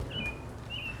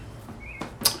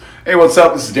Hey, what's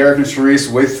up? This is Derek and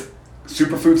Cherise with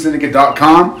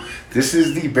superfoodsyndicate.com. This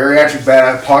is the Bariatric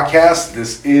Badass podcast.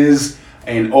 This is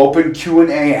an open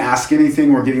Q&A, ask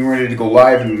anything. We're getting ready to go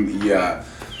live in the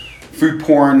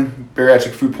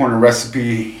bariatric food porn and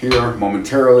recipe here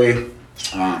momentarily.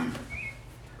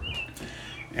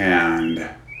 And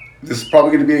this is probably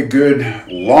going to be a good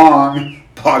long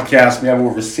podcast. We have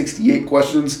over 68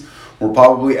 questions. We'll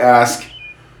probably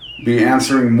be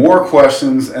answering more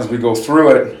questions as we go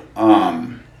through it.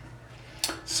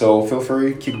 So feel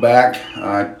free, kick back,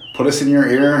 put us in your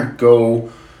ear, go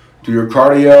do your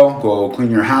cardio, go clean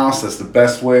your house. That's the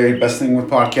best thing with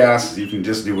podcasts is you can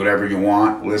just do whatever you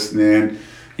want, listen in,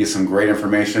 get some great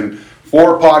information.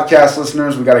 For podcast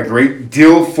listeners, we got a great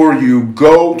deal for you.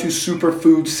 Go to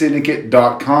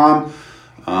superfoodsyndicate.com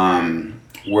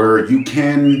where you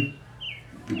can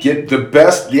get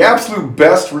the absolute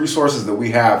best resources that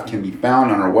we have can be found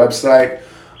on our website.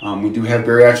 We do have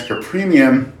Bariatric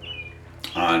Premium,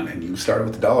 and you can start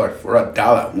with $1 for $1.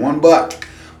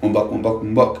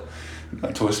 $1.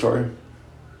 Toy Story.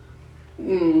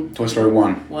 Toy Story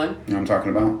 1. You know what I'm talking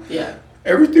about? Yeah.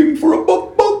 Everything for a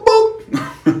buck.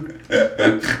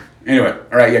 Anyway,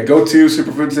 all right, yeah, go to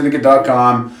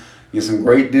superfoodsyndicate.com, get some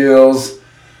great deals,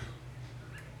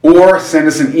 or send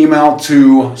us an email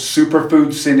to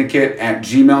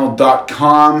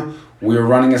superfoodsyndicate@gmail.com. We are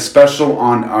running a special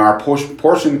on our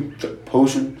portion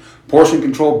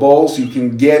control bowls. You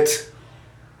can get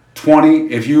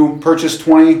 20. If you purchase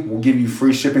 20, we'll give you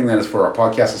free shipping. That is for our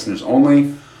podcast listeners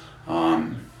only.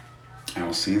 And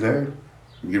we'll see you there.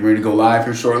 We're getting ready to go live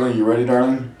here shortly. You ready,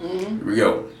 darling? Mm-hmm. Here we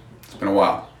go. It's been a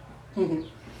while. Mm-hmm.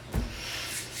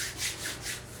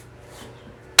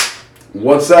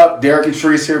 What's up? Derek and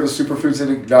Cherise here with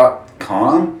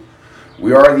superfoodsyndicate.com.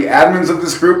 We are the admins of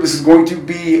this group. This is going to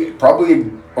be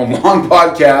probably a long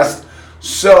podcast.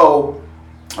 So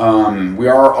we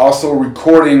are also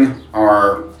recording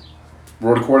a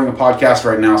podcast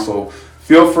right now. So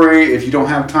feel free, if you don't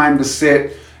have time to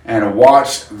sit and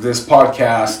watch this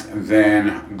podcast,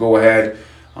 then go ahead.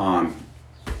 You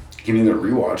can either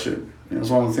rewatch it.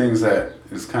 It's one of the things that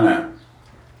is kind of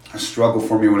a struggle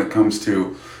for me when it comes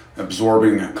to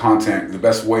absorbing content. The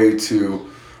best way to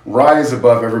rise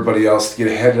above everybody else, to get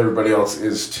ahead of everybody else,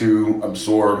 is to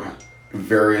absorb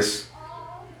various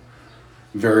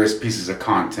pieces of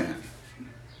content.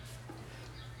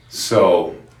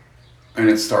 So, and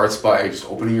it starts by just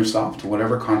opening yourself to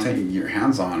whatever content you get your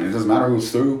hands on. It doesn't matter who's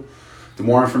through. The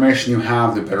more information you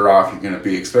have, the better off you're going to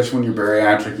be, especially when you're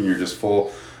bariatric and you're just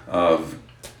full of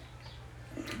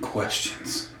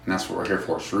questions. And that's what we're here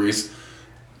for. Cherise,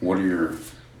 what are your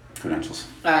credentials?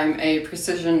 I'm a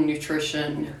precision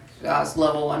nutrition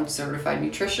level 1 certified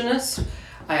nutritionist.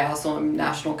 I also am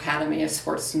National Academy of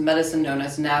Sports Medicine, known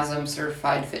as NASM,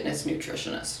 certified fitness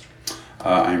nutritionist.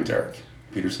 I'm Derek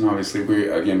Peterson. Obviously, we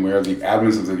are the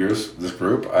admins of this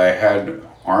group. I had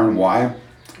RNY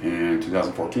in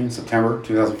 2014, September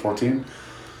 2014.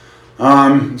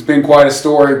 It's been quite a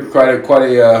story, quite a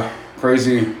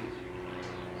crazy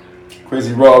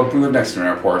road. We live next to an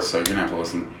airport, so you're gonna have to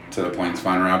listen to the planes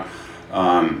flying around.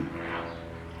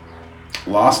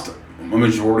 Lost a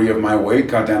majority of my weight,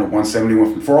 got down to 170,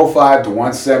 went from 405 to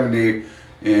 170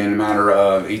 in a matter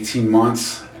of 18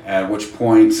 months, at which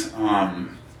point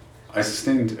I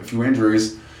sustained a few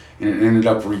injuries and it ended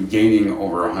up regaining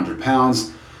over 100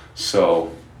 pounds.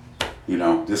 So,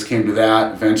 this came to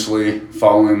that eventually,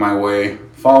 finding my way.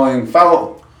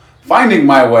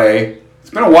 It's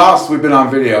been a while since we've been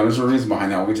on video. There's a reason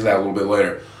behind that. We'll get to that a little bit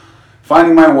later.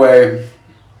 Finding my way,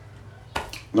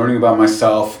 learning about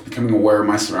myself, becoming aware of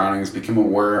my surroundings, becoming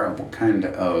aware of what kind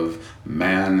of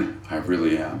man I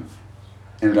really am.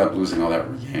 Ended up losing all that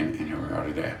regain, and here we are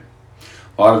today.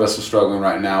 A lot of us are struggling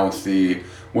right now with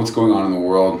what's going on in the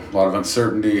world. A lot of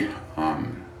uncertainty, a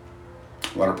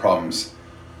lot of problems.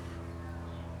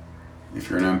 If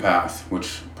you're an empath,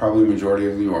 which probably the majority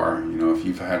of you are, if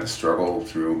you've had to struggle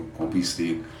through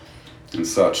obesity and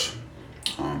such,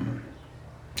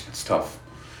 it's tough.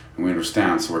 And we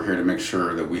understand, so we're here to make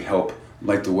sure that we help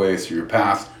light the way through your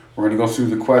path. We're going to go through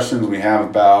the questions. We have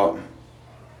about,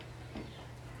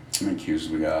 how many Q's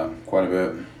we got? Quite a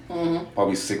bit. Mm-hmm.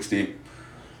 Probably 60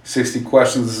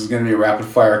 questions. This is going to be a rapid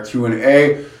fire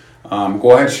Q&A.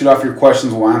 Go ahead and shoot off your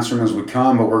questions. We'll answer them as we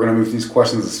come, but we're going to move these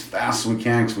questions as fast as we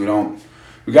can because we don't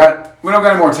got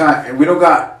any more time. We don't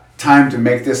got time to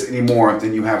make this any more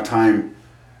than you have time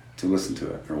to listen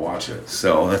to it or watch it.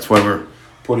 So that's why we're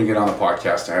putting it on the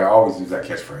podcast. I always use that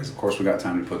catchphrase. Of course, we got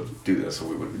time to do this, so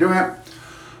we wouldn't be doing it.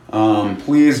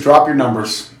 Please drop your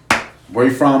numbers. Where are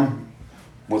you from?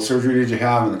 What surgery did you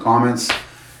have in the comments?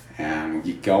 And we'll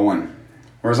get going.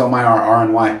 Where's all my R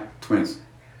and Y twins?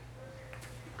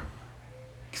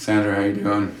 Cassandra, how you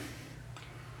doing?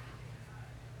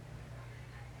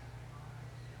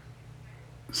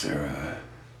 Sarah,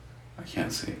 I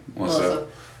can't see. What's up?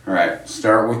 All right,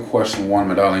 start with question 1,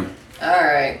 my darling. All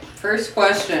right, first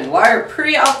question. Why are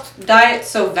pre-op diets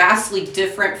so vastly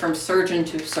different from surgeon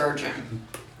to surgeon?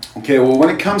 Okay, well, when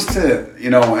it comes to,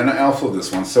 and I'll flip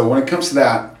this one. So when it comes to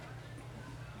that,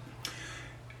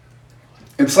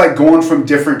 it's like going from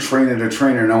different trainer to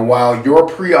trainer. Now, while your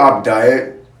pre-op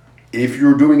diet, if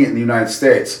you're doing it in the United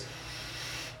States,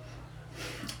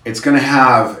 it's going to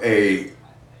have a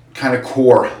kind of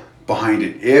core behind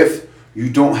it. If you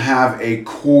don't have an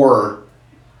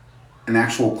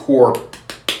actual core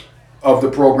of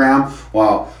the program,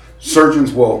 while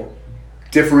surgeons will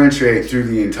differentiate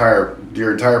through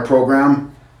your entire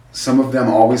program, some of them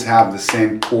always have the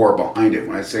same core behind it.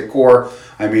 When I say core,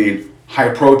 I mean high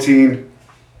protein,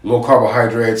 low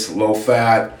carbohydrates, low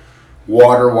fat,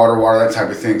 water, that type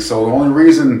of thing. So the only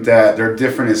reason that they're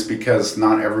different is because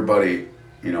not everybody,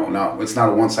 it's not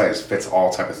a one size fits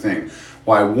all type of thing.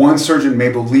 Why one surgeon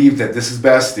may believe that this is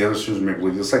best, the other surgeon may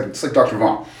believe it's like Dr.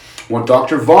 Vong. What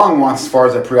Dr. Vong wants as far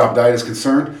as the pre-op diet is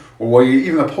concerned, or what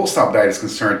even the post-op diet is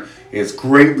concerned, is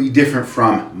greatly different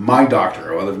from my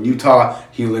doctor. I live in Utah.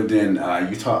 He lived in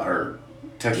Utah or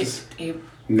Texas.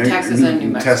 Texas and New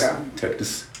Mexico.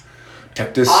 Texas.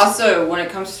 Also, when it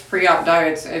comes to pre-op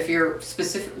diets, if you're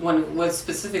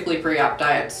specifically pre-op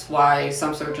diets, why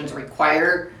some surgeons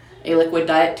require a liquid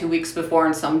diet 2 weeks before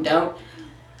and some don't.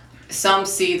 Some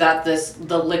see that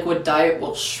the liquid diet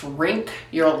will shrink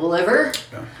your liver.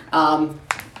 Yeah.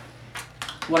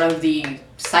 One of the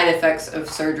side effects of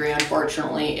surgery,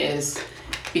 unfortunately, is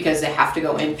because they have to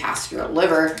go in past your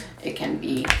liver, it can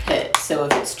be hit. So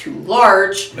if it's too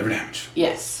large... Liver damage.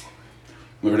 Yes.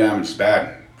 Liver damage is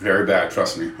bad. Very bad,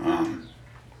 trust me.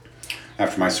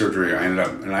 After my surgery, I ended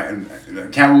up... And I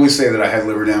can't really say that I had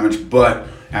liver damage, but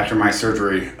after my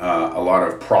surgery, a lot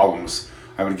of problems.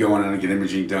 I would go in and get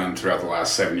imaging done throughout the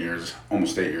last 7 years,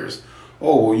 almost 8 years.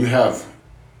 Oh, well, you have...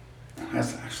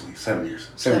 That's actually 7 years.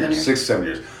 7 years. 6, 7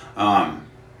 years.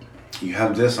 You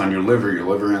have this on your liver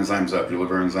enzymes up, your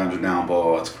liver enzymes are down, blah,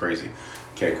 blah, it's crazy.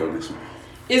 Okay, go next one.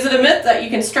 Is it a myth that you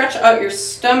can stretch out your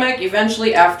stomach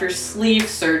eventually after sleeve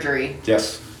surgery?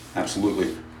 Yes,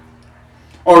 absolutely.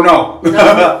 Oh, no. It's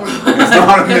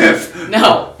not a myth.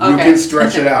 No, okay. You can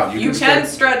stretch it out. You can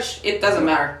stretch, it doesn't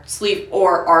matter, sleeve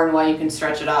or RNY, you can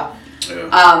stretch it out.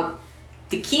 Yeah.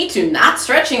 The key to not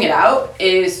stretching it out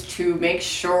is to make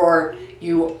sure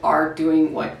you are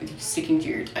sticking to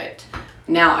your diet.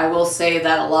 Now, I will say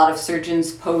that a lot of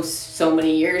surgeons post so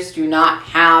many years do not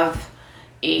have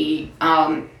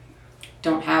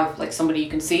somebody you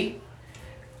can see.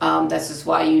 This is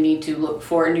why you need to look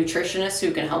for a nutritionist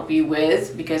who can help you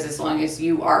because as long as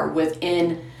you are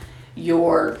within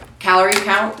your calorie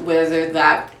count,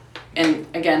 and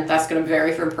again, that's going to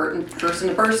vary from person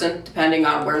to person, depending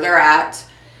on where they're at,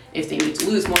 if they need to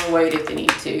lose more weight, if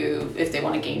they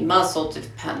want to gain muscle, it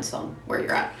depends on where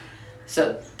you're at.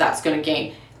 So that's going to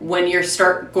gain. When you're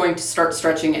going to start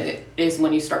stretching it is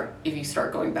when if you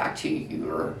start going back to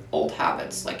your old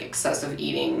habits, like excessive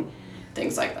eating,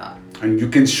 things like that. And you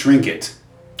can shrink it.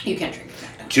 You can shrink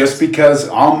it. Just because,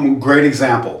 I'm a great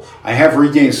example. I have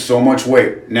regained so much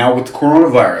weight. Now with the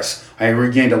coronavirus, I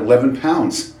regained 11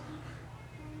 pounds.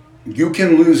 You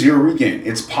can lose your regain.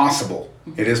 It's possible.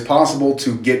 It is possible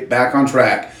to get back on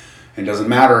track. It doesn't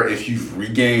matter if you've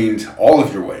regained all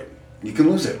of your weight. You can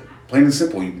lose it. Plain and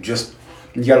simple. You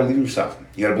got to believe in yourself.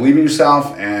 You got to believe in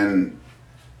yourself, and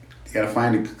you got to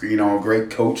find a great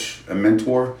coach, a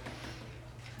mentor.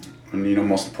 And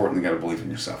most importantly, you got to believe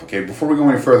in yourself. Okay, before we go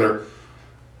any further,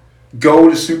 go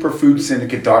to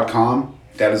superfoodsyndicate.com.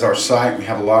 That is our site. We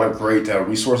have a lot of great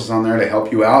resources on there to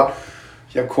help you out.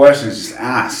 If you have questions, just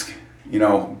ask.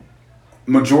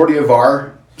 Majority of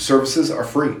our services are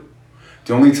free.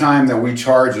 The only time that we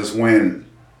charge is when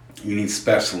you need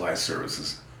specialized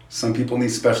services. Some people need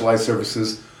specialized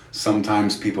services.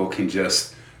 Sometimes people can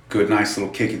just good, nice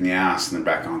little kick in the ass and they're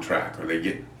back on track, or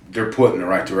they're put in the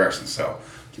right direction. So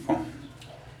keep on.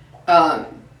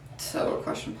 So a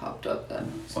question popped up then.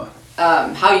 What?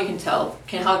 How you can tell?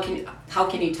 How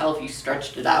can you tell if you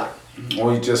stretched it out?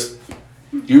 Well,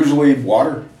 usually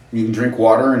water. You can drink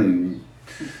water, and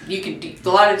you could. A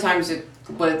lot of times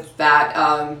with that.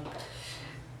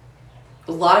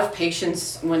 A lot of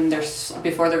patients, when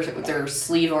before their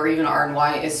sleeve or even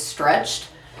RNY is stretched,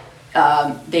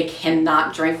 they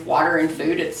cannot drink water and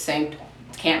food at the same.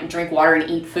 Can't drink water and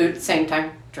eat food at the same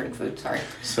time. Drink food, sorry.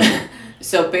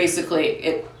 So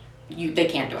basically, they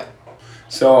can't do it.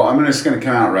 So I'm just going to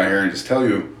come out right here and just tell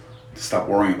you to stop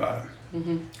worrying about it.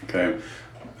 Mm-hmm. Okay?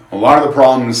 A lot of the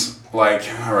problems, like,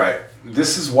 all right,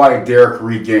 this is why Derek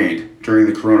regained during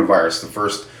the coronavirus, the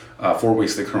first 4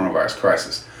 weeks of the coronavirus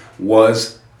crisis,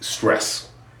 was stress.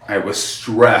 I was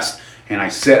stressed, and I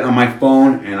sat on my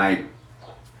phone and I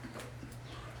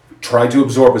tried to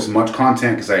absorb as much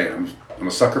content because I'm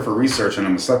a sucker for research and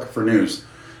I'm a sucker for news.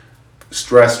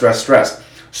 Stress, stress, stress.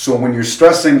 So when you're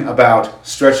stressing about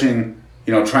stretching,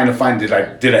 trying to find, did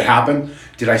it happen?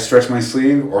 Did I stretch my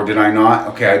sleeve or did I not?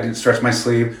 Okay, I didn't stretch my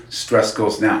sleeve. Stress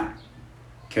goes down.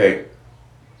 Okay,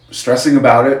 stressing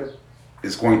about it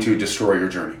is going to destroy your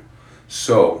journey.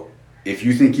 So if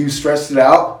you think you've stressed it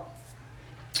out,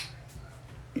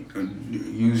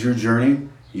 use your journey,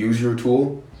 use your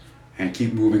tool, and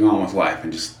keep moving on with life.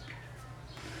 And just,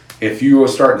 if you are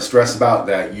starting to stress about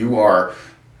that, you are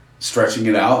stretching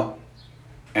it out,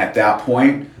 at that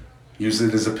point, use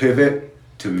it as a pivot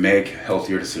to make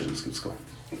healthier decisions. Let's go.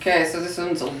 Okay, so this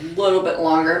one's a little bit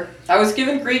longer. I was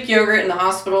given Greek yogurt in the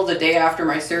hospital the day after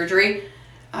my surgery.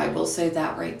 I will say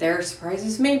that right there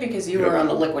surprises me because you were on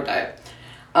the liquid diet.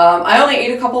 I only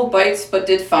ate a couple of bites, but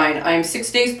did fine. I am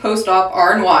 6 days post-op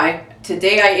R&Y.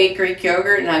 Today I ate Greek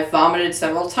yogurt and I vomited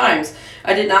several times.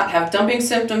 I did not have dumping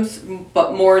symptoms,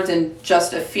 but more than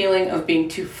just a feeling of being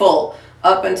too full.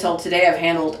 Up until today, I've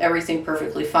handled everything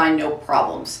perfectly fine, no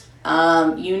problems.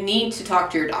 You need to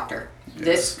talk to your doctor.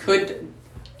 Yes.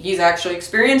 He's actually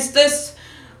experienced this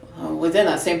within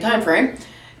that same time frame.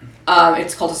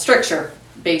 It's called a stricture.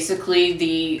 Basically,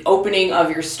 the opening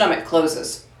of your stomach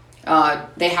closes.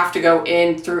 They have to go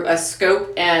in through a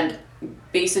scope and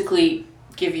basically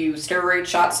give you steroid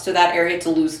shots to that area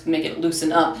to make it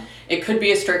loosen up. It could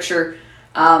be a stricture.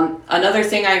 Another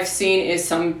thing I've seen is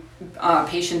some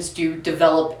patients do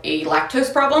develop a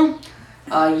lactose problem.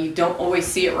 You don't always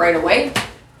see it right away.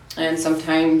 And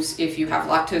sometimes if you have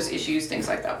lactose issues, things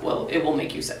like that, it will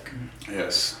make you sick.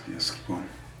 Yes, keep going.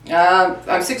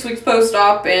 I'm 6 weeks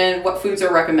post-op, and what foods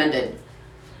are recommended?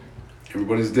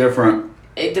 Everybody's different.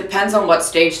 It depends on what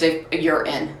stage you're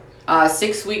in.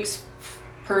 6 weeks,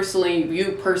 personally,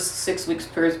 6 weeks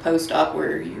post-op,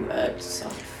 where are you at?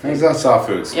 Things that soft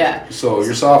foods. Yeah. So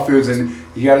your soft foods, and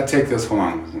you got to take this. Hold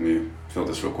on, let me fill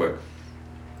this real quick.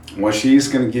 What she's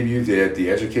going to give you the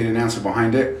educated answer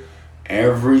behind it.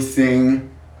 Everything,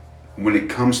 when it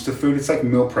comes to food, it's like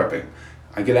meal prepping.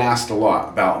 I get asked a lot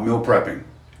about meal prepping.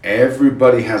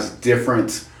 Everybody has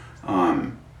different,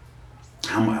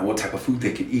 what type of food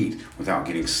they can eat without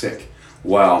getting sick.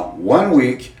 Well, 1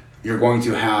 week you're going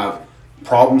to have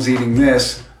problems eating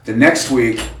this. The next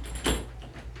week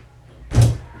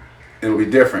it'll be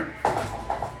different.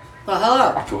 Well,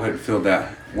 hello. Go ahead and fill that.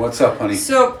 What's up, honey?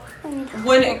 So,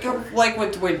 when it comes, like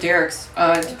with Derek's,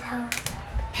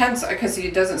 depends, because he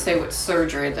doesn't say what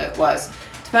surgery that was.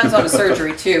 Depends on the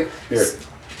surgery, too. Here.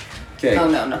 Okay.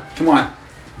 No. Come on.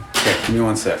 Okay, give me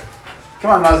 1 sec.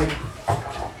 Come on, Mozzie.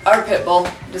 Our pit bull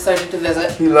decided to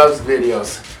visit. He loves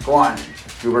videos. Go on,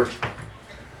 Goober.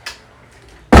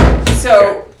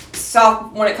 So,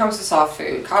 when it comes to soft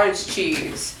food, cottage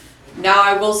cheese. Now,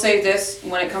 I will say this,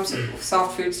 when it comes to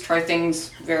soft foods, try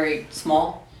things very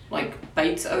small, like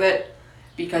bites of it,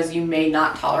 because you may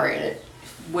not tolerate it.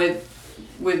 With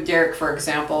Derek, for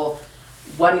example,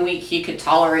 1 week he could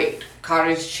tolerate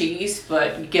cottage cheese,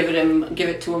 but give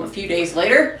it to him a few days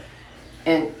later,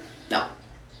 and no.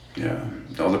 Yeah,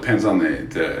 it all depends on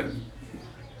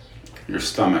your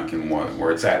stomach and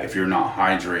where it's at. If you're not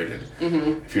hydrated,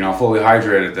 if you're not fully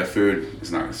hydrated, the food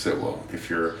is not going to sit well. If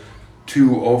you're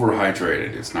too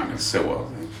overhydrated, it's not going to sit well.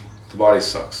 The body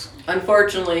sucks.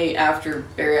 Unfortunately, after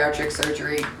bariatric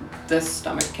surgery, the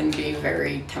stomach can be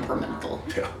very temperamental.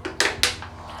 Yeah.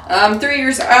 3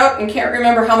 years out and can't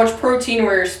remember how much protein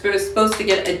we're supposed to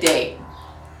get a day.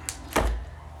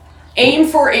 Aim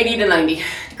for 80 to 90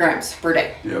 grams per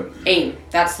day. Yep. Aim.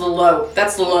 That's the low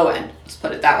end. Let's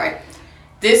put it that way.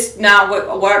 Now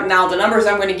the numbers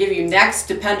I'm going to give you next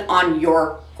depend on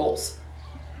your goals.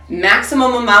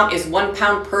 Maximum amount is 1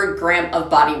 pound per gram of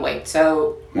body weight.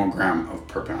 So 1 gram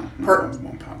per pound.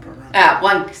 1 pound per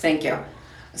gram. Thank you.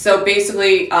 So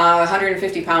basically, a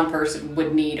 150 pound person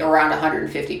would need around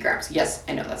 150 grams. Yes,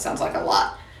 I know that sounds like a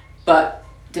lot, but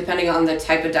depending on the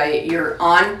type of diet you're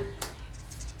on,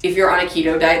 if you're on a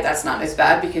keto diet, that's not as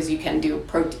bad because you can do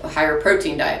a higher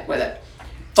protein diet with it.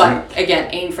 But again,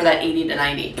 aim for that 80 to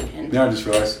 90. And I just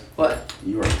realized. What?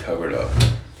 You are covered up.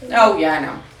 Oh yeah, I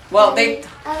know. Well, I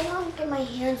want to get my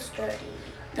hands dirty.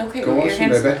 Okay, go wash them,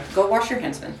 baby. Go wash your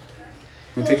hands then.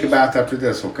 We'll take a bath after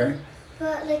this, okay?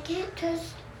 But they can't touch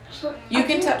You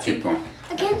can touch Keep it. going.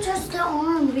 I can't trust the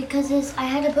arm because I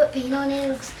had to put paint on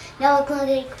it. Now it looks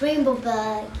like rainbow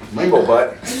bag. Rainbow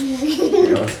butt.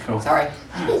 Yeah, let's go. Sorry.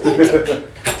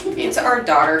 It's our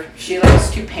daughter. She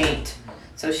likes to paint,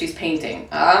 so she's painting.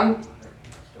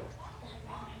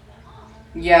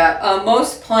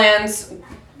 Most plans.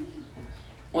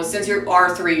 Well, since you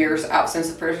are 3 years out, since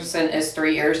the person is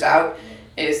 3 years out,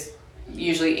 is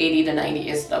usually 80 to 90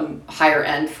 is the higher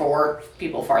end for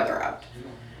people farther out.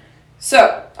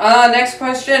 So, next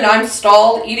question. I'm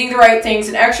stalled, eating the right things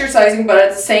and exercising, but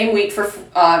at the same weight for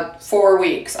 4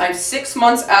 weeks. I'm 6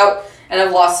 months out and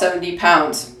I've lost 70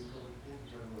 pounds.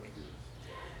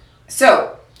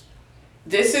 So,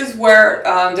 this is where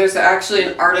there's actually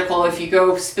an article. If you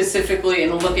go specifically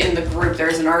and look in the group,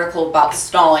 there's an article about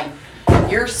stalling.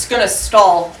 You're going to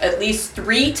stall at least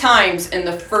 3 times in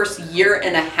the first year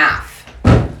and a half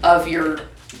of your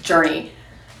journey.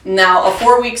 Now, a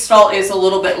 4-week stall is a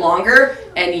little bit longer,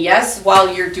 and yes,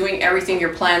 while you're doing everything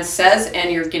your plan says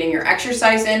and you're getting your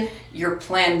exercise in, your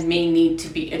plan may need to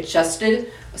be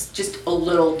adjusted. It's just a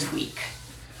little tweak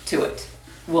to it.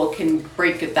 Can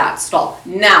break that stall.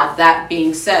 Now, that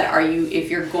being said,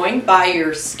 if you're going by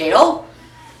your scale,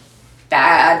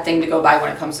 bad thing to go by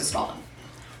when it comes to stalling.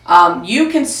 You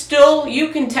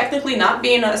can technically not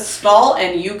be in a stall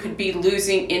and you could be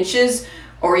losing inches,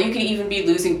 or you could even be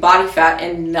losing body fat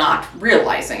and not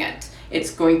realizing it.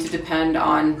 It's going to depend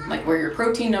on like where your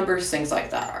protein numbers, things like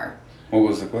that are. What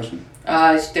was the question?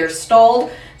 They're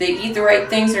stalled. They eat the right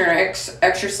things and are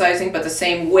exercising, but the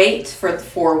same weight for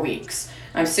 4 weeks.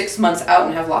 I'm 6 months out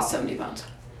and have lost 70 pounds.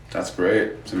 That's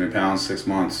great. 70 pounds, 6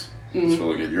 months. That's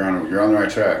really good. You're on the right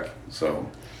track. So,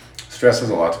 stress has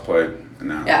a lot to play in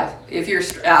that. Yeah. If you're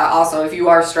if you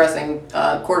are stressing,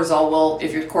 cortisol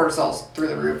if your cortisol's through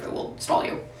the roof, it will stall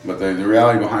you. But the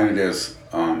reality behind it is,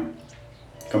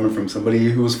 coming from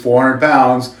somebody who's 400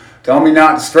 pounds, tell me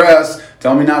not to stress,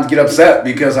 tell me not to get upset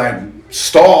because I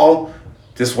stall.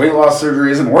 This weight loss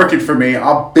surgery isn't working for me.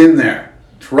 I've been there.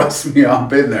 Trust me, I've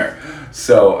been there.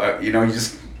 So, you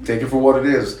just take it for what it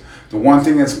is. The one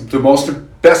thing that's the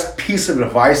best piece of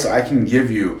advice I can give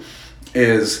you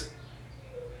is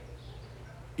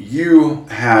you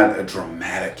had a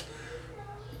dramatic,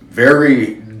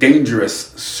 very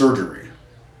dangerous surgery.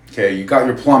 Okay, you got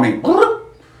your plumbing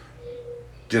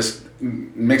just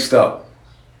mixed up.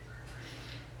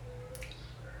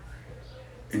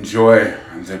 Enjoy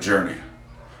the journey.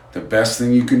 The best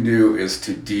thing you can do is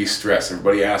to de-stress.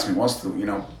 Everybody asks me, what's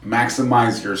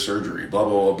maximize your surgery, blah,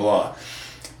 blah, blah, blah.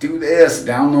 Do this,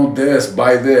 download this,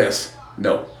 buy this.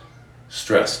 No.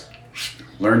 Stress.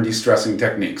 Learn de-stressing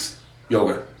techniques.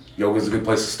 Yoga. Yoga is a good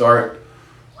place to start.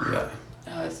 Yeah.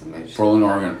 Oh, that's amazing. Portland,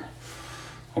 Oregon.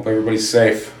 Hope everybody's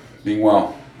safe, being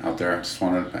well out there. Just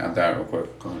wanted to add that real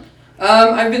quick. Go ahead.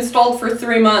 I've been stalled for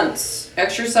 3 months.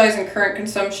 Exercise and current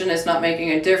consumption is not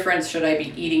making a difference. Should I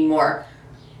be eating more?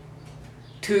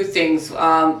 2 things.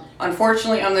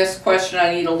 Unfortunately, on this question,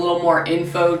 I need a little more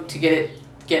info to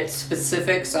get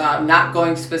specifics. Not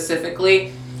going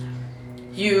specifically.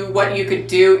 What you could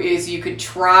do is you could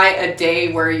try a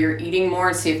day where you're eating more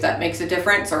and see if that makes a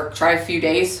difference, or try a few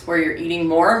days where you're eating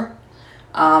more.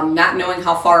 Not knowing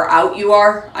how far out you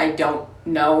are, I don't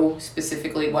know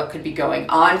specifically what could be going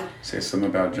on. Say something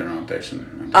about general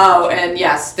adaptation. Oh, and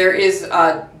yes, there is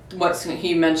what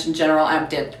he mentioned, general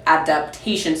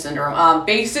adaptation syndrome.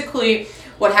 Basically,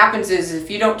 what happens is if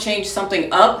you don't change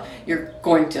something up, you're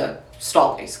going to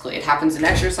stall. Basically, it happens in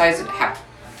exercise. It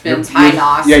happens high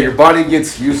NOS. Yeah, your body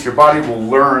gets used. Your body will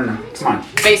learn. Come on.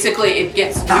 Basically, it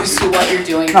gets used to what you're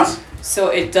doing, so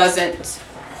it doesn't.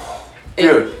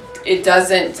 Dude. It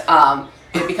doesn't.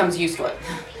 It becomes used to it.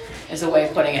 Is a way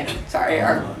of putting it. Sorry,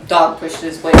 our dog pushed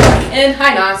his way back in.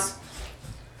 Hi, Nos.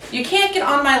 You can't get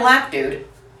on my lap, dude.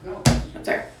 Up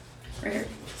there. Right here.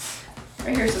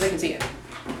 Right here so they can see it.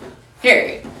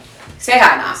 Here. Say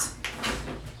hi, Nos.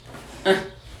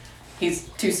 He's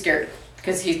too scared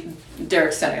because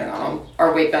Derek's sitting on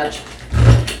our weight bench.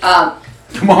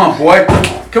 Come on, boy.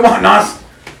 Come on, Nos.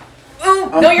 Oh,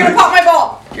 no, you're going to pop my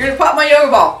ball. You're going to pop my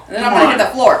yoga ball. And then I'm going to hit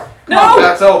the floor. Come on,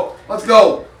 Fatso. Let's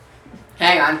go.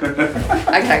 Hang on.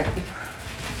 Okay.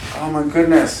 Oh, my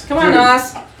goodness. Come on,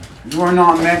 Nos. You are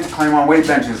not meant to climb on weight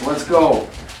benches. Let's go.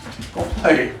 Go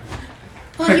play.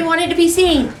 Well, you wanted to be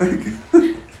seen.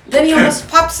 Then he almost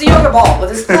pops the yoga ball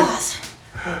with his claws.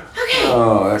 Okay.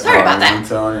 Oh, that's Sorry about hard, that. I'm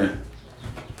telling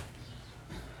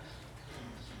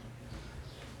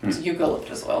you. So you go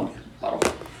lift as well. Bottle.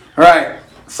 All right.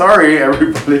 Sorry,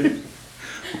 everybody.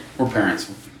 We're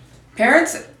parents.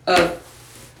 Parents of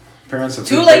Parents of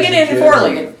two-legged and kids.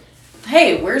 four-legged.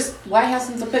 hey, why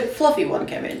hasn't the big fluffy one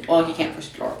come in? Well, he can't push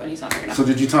the door, but he's not big enough. So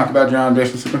did you talk about general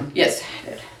adaptation syndrome? Yes, I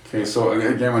did. Okay, so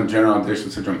again, with general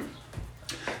adaptation syndrome,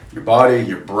 your body,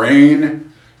 your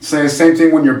brain, same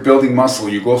thing when you're building muscle.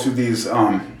 You go through these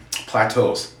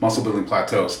plateaus, muscle building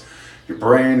plateaus. Your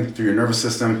brain, through your nervous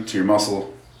system, to your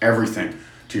muscle, everything,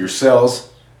 to your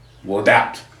cells will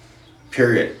adapt,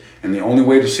 period. And the only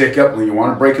way to shake up when you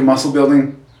want to break a muscle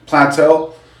building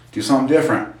plateau, do something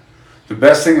different. The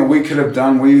best thing that we could have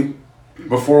done,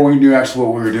 before we knew actually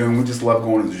what we were doing, we just loved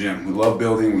going to the gym. We loved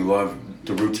building, we loved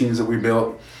the routines that we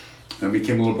built, and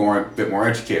became a bit more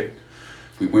educated.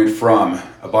 We went from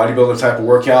a bodybuilder type of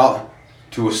workout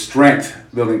to a strength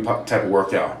building type of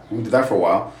workout. We did that for a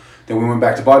while. Then we went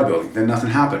back to bodybuilding. Then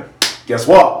nothing happened. Guess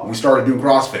what? We started doing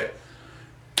CrossFit.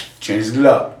 Changed it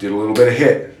up. Did a little bit of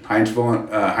HIIT, high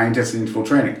intensity interval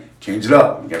training. Changed it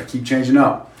up. You got to keep changing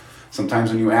up.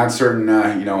 Sometimes when you add certain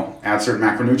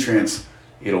macronutrients,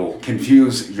 it'll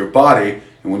confuse your body,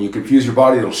 and when you confuse your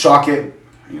body, it'll shock it,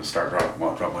 and you'll start dropping.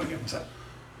 Well, drop one again. What's that?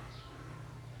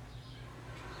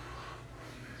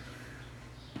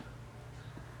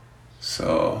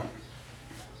 So,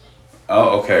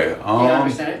 okay. Do you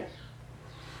understand it?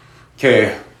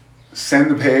 Okay, send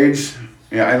the page.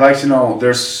 Yeah, I'd like to know.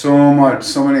 There's so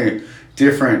many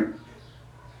different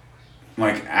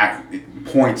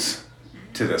points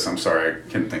to this. I'm sorry, I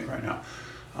can't think right now.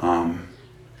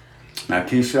 Now,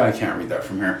 Keisha, I can't read that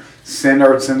from here. Send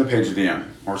the page a DM,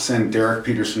 or send Derek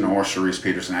Peterson or Cherise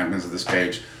Peterson, admins of this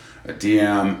page, a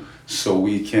DM, so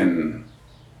we can.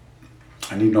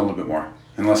 I need to know a little bit more.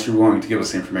 Unless you're willing to give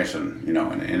us the information, in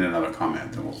another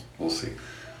comment, then we'll see.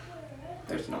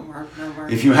 There's no more.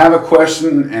 If you have a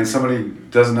question and somebody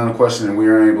does another question and we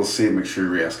are unable to see it, make sure you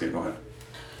re-ask it. Go ahead.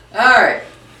 All right.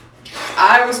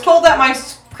 I was told that my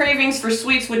cravings for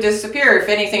sweets would disappear. If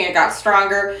anything, it got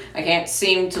stronger. I can't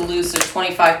seem to lose the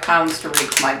 25 pounds to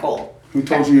reach my goal. Who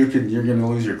told you you're going to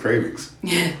lose your cravings?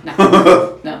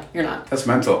 No, you're not. That's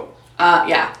mental.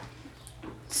 Yeah.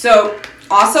 So,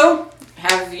 also,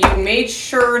 have you made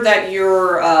sure that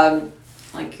your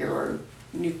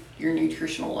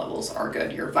nutritional levels are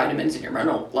good, your vitamins and your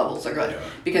mineral levels are good? Yeah.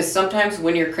 Because sometimes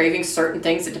when you're craving certain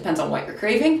things, it depends on what you're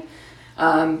craving.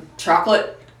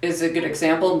 Chocolate is a good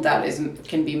example. That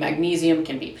can be magnesium,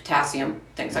 can be potassium,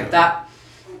 things like that.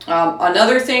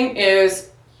 Another thing is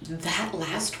that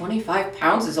last 25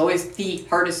 pounds is always the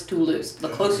hardest to lose. The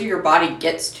closer your body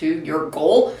gets to your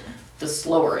goal, the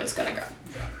slower it's going to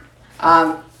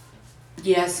go.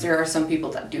 Yes, there are some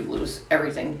people that do lose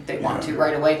everything they want to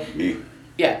right away. Me.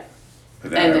 Yeah.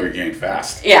 But then I regained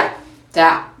fast. Yeah,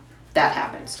 that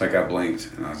happens. So I got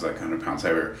blinked and I was like 100 pounds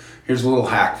heavier. Here's a little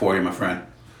hack for you, my friend.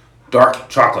 Dark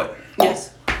chocolate.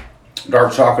 Yes.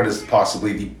 Dark chocolate is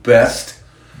possibly the best.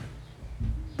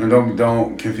 And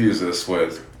don't confuse this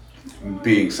with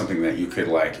being something that you could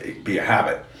be a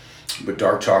habit. But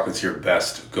dark chocolate's your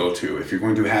best go-to. If you're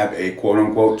going to have a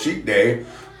quote-unquote cheat day,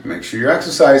 make sure you're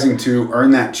exercising to earn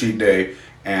that cheat day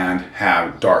and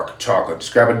have dark chocolate.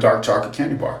 Just grab a dark chocolate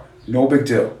candy bar. No big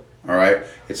deal, all right?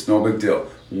 It's no big deal.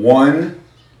 One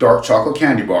dark chocolate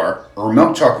candy bar or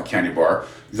milk chocolate candy bar,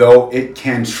 though it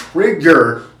can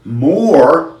trigger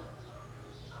more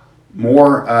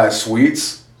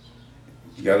sweets,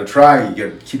 you got to try. You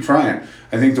got to keep trying.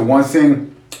 I think the one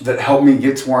thing that helped me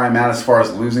get to where I'm at as far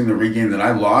as losing the regain that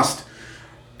I lost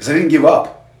is I didn't give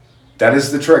up. That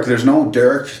is the trick. There's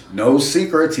no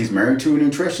secrets. He's married to a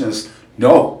nutritionist.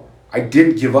 No, I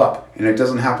didn't give up, and it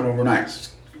doesn't happen overnight.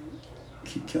 Just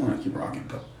keep killing it, keep rocking,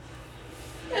 though.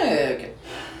 Okay.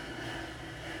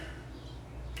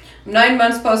 9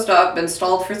 months post-op, been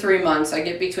stalled for 3 months. I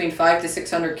get between 500 to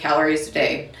 600 calories a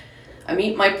day. I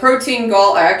meet my protein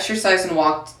goal. I exercise and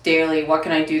walk daily. What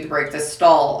can I do to break this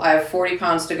stall? I have 40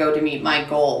 pounds to go to meet my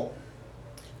goal.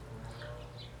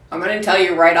 I'm going to tell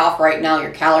you right now,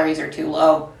 your calories are too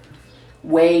low.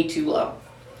 Way too low.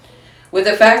 With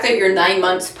the fact that you're 9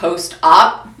 months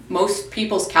post-op, most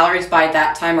people's calories by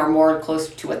that time are more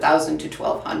close to 1,000 to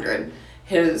 1,200.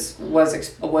 His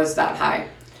was that high.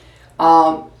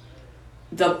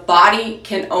 The body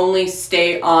can only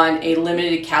stay on a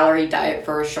limited calorie diet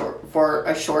for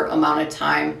a short amount of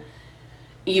time,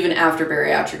 even after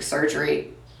bariatric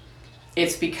surgery.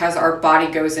 It's because our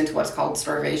body goes into what's called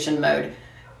starvation mode.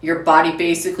 Your body,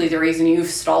 basically, the reason you've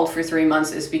stalled for 3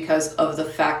 months is because of the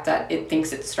fact that it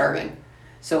thinks it's starving.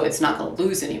 So it's not going to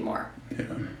lose anymore.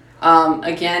 Yeah.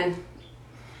 Again,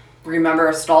 remember,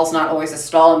 a stall's not always a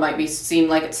stall. It might seem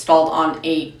like it's stalled on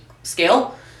a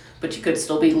scale, but you could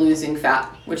still be losing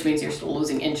fat, which means you're still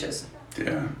losing inches.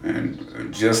 Yeah,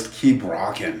 and just keep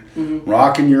rocking,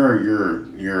 rocking your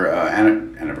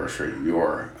anniversary,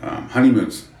 your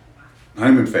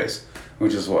honeymoon phase,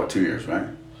 which is what, 2 years, right?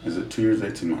 Is it 2 years,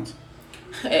 18 months?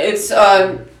 It's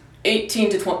 18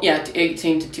 to 20. Yeah,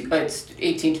 18 to but it's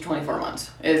 18 to 24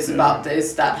 months is about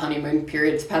is that honeymoon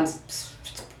period. It depends.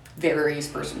 Varies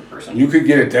person to person. You could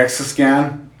get a DEXA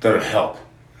scan that would help.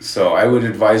 So I would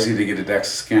advise you to get a DEXA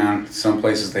scan. Some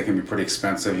places they can be pretty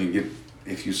expensive. You can get,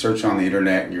 if you search on the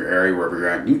internet in your area, wherever you're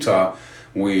at in Utah,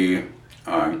 we did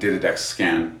a DEXA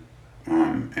scan,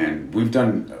 and we've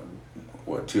done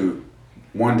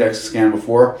one DEXA scan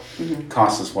before.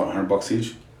 Cost us what, $100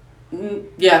 each?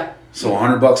 Yeah. So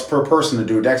 $100 per person to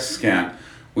do a DEXA scan.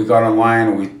 We got online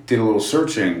and we did a little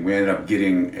searching. We ended up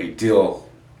getting a deal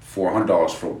for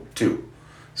 $100 for two,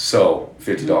 so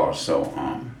 $50. So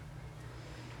I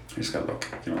just gotta look.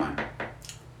 Get in line.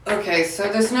 Okay,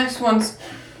 so this next one's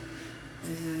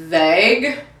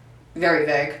vague, very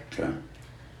vague. Okay.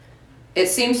 It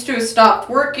seems to have stopped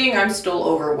working. I'm still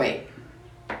overweight.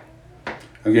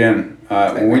 Again,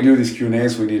 when we do these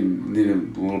Q&As, we need a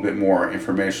little bit more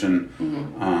information.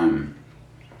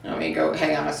 Let me go.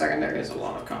 Hang on a second. There is a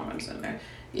lot of comments in there.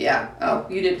 Yeah. Oh,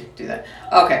 you did do that.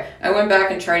 Okay. I went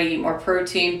back and tried to eat more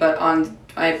protein, but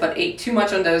ate too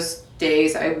much on those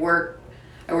days. I work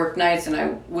nights and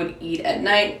I would eat at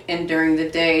night, and during the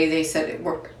day they said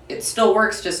it still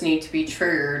works, just need to be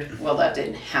triggered. Well, that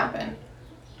didn't happen.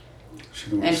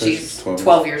 And she's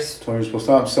 12 years. 12 years will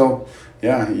stop. So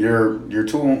yeah, your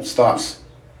tool stops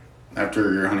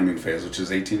after your honeymoon phase, which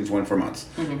is 18 to 24 months.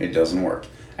 It doesn't work.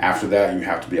 After that, you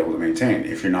have to be able to maintain.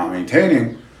 If you're not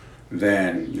maintaining,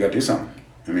 then you got to do something.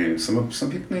 I mean, some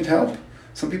people need help.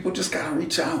 Some people just got to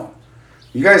reach out.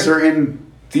 You guys are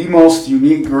in the most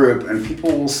unique group, and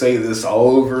people will say this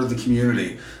all over the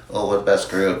community. Oh, what best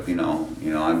group?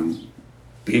 I'm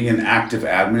being an active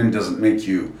admin doesn't make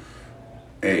you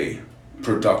a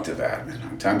productive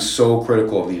admin. I'm so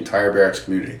critical of the entire Bariatric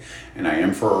community, and I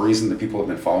am for a reason. The people who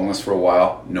have been following us for a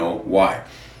while know why.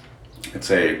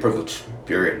 It's a privilege,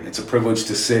 period. It's a privilege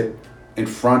to sit in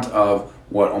front of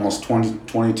almost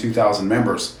 22,000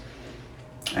 members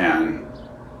and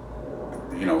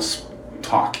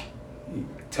talk,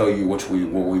 tell you what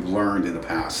we've learned in the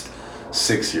past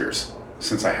 6 years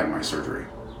since I had my surgery.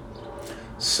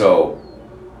 So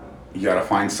you got to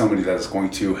find somebody that is going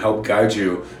to help guide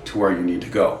you to where you need to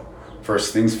go.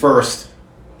 First things first,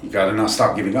 you got to not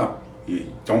stop giving up.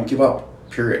 You don't give up,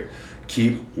 period.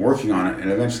 Keep working on it,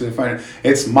 and eventually find it.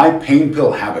 It's my pain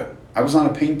pill habit. I was on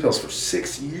a pain pills for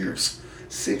 6 years.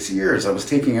 6 years. I was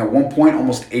taking at one point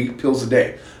almost 8 pills a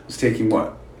day. I was taking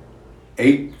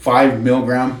 5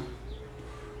 milligram,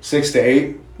 6 to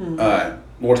 8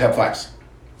 Lortab 5s.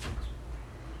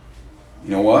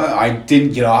 You know what? I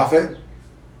didn't get off it.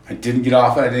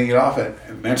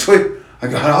 Eventually, I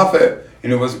got off it,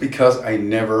 and it was because I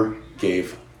never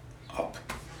gave up.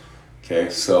 Okay,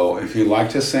 so if you'd like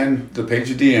to send the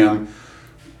page a DM,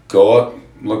 go up,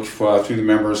 look through the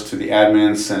members to the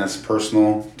admin, send us a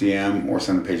personal DM, or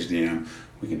send the page a DM.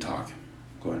 We can talk.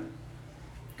 Go ahead.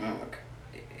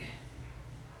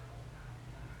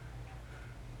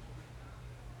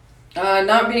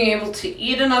 Not being able to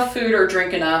eat enough food or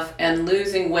drink enough, and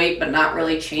losing weight but not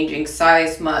really changing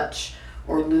size much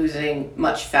or losing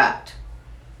much fat.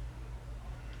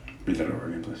 Read that over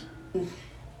again, please.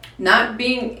 Not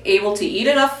being able to eat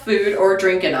enough food or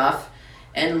drink enough,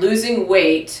 and losing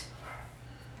weight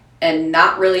and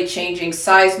not really changing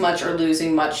size much or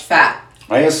losing much fat.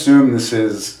 I assume this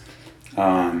is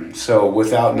so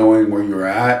without knowing where you're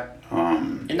at.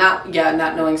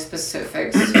 Not knowing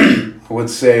specifics. I would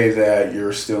say that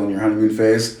you're still in your honeymoon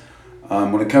phase.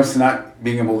 When it comes to not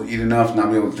being able to eat enough, not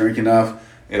being able to drink enough,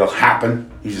 it'll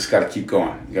happen. You just got to keep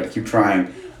going. You got to keep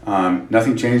trying.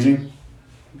 Nothing changing.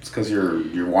 It's because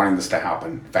you're wanting this to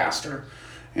happen faster,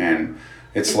 and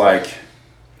it's like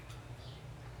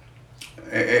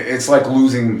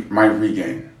losing my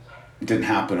regain. It didn't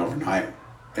happen overnight.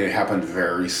 It happened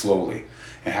very slowly.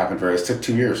 It took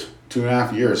 2 years,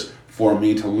 2.5 years for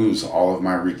me to lose all of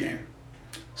my regain.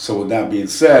 So with that being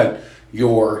said,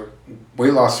 your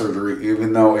weight loss surgery,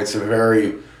 even though it's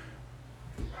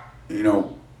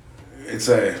it's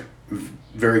a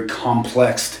very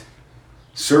complex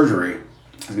surgery,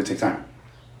 it's going to take time.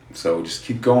 So just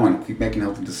keep going, keep making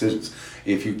healthy decisions.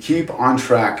 If you keep on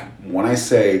track, when I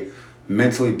say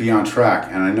mentally be on track,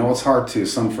 and I know it's hard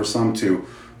for some to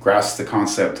grasp the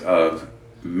concept of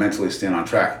mentally staying on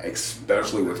track,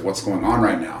 especially with what's going on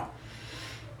right now,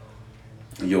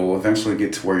 you'll eventually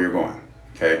get to where you're going,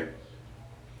 okay?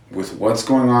 With what's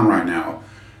going on right now,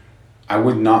 I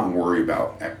would not worry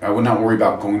about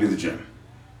going to the gym.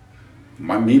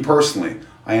 Me personally,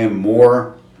 I am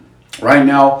more, right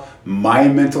now, my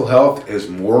mental health is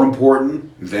more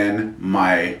important than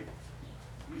my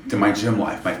gym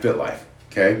life, my fit life,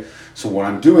 okay? So what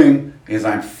I'm doing is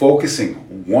I'm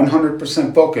focusing,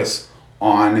 100% focus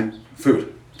on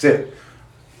food. That's it.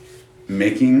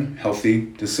 Making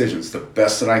healthy decisions, the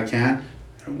best that I can,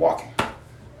 and walking.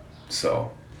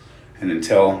 So, and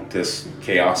until this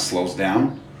chaos slows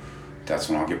down, that's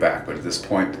when I'll get back. But at this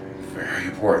point, very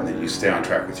important that you stay on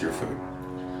track with your food.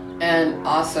 And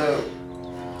also,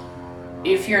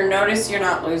 if you're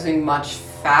not losing much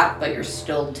fat, but you're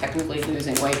still technically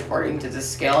losing weight according to the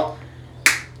scale,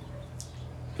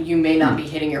 you may not be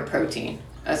hitting your protein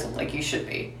as like you should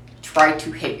be. Try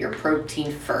to hit your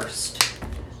protein first.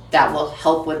 That will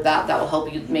help with that. That will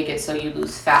help you make it so you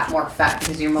lose more fat,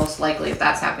 because you're most likely, if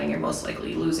that's happening, you're most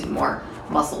likely losing more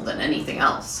muscle than anything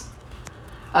else.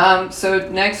 So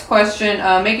next question,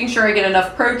 making sure I get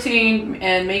enough protein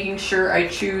and making sure I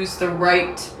choose the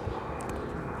right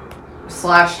 /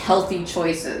 healthy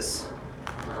choices.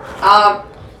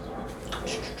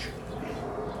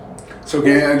 So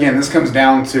again, this comes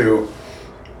down to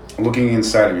looking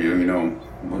inside of you,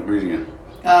 reading it.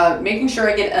 Making sure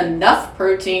I get enough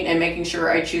protein and making sure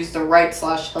I choose the right /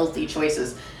 healthy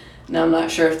choices. Now, I'm not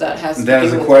sure if that has to do with That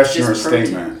is a question or a protein.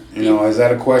 statement. Is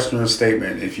that a question or a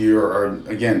statement? If you are,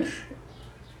 again,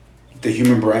 the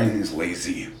human brain is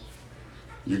lazy.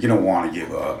 You're going to want to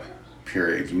give up,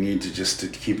 period. You need to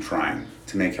keep trying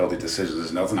to make healthy decisions.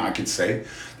 There's nothing I can say.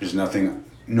 There's nothing,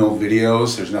 no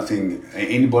videos. There's nothing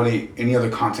any other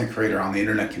content creator on the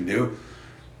internet can do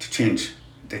to change.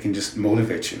 They can just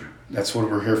motivate you. That's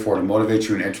what we're here for, to motivate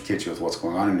you and educate you with what's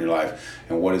going on in your life.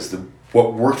 And what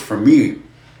worked for me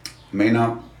may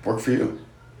not work for you.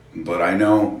 But I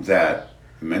know that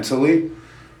mentally,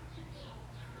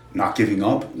 not giving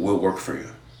up will work for you.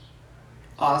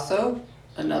 Also,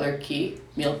 another key,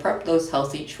 meal prep those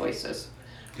healthy choices.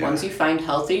 Yeah. Once you find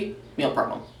healthy, meal prep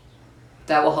them.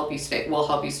 That will help you stay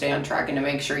on track and to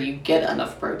make sure you get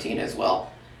enough protein as well.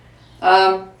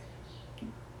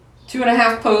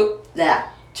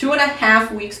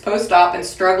 2.5 weeks post-op and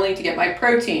struggling to get my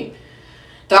protein.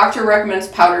 Doctor recommends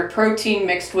powdered protein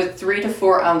mixed with 3 to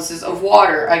 4 ounces of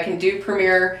water. I can do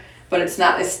Premier, but it's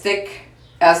not as thick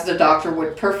as the doctor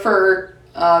would prefer.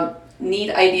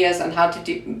 Need ideas and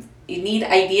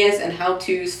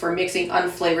how-tos for mixing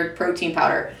unflavored protein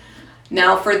powder.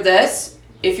 Now for this,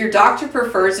 if your doctor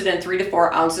prefers it in 3 to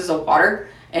 4 ounces of water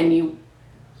and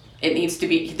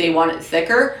they want it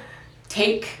thicker,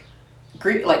 take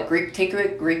Greek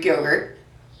yogurt.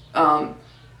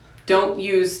 Don't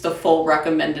use the full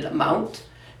recommended amount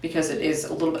because it is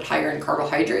a little bit higher in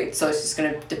carbohydrates. So it's just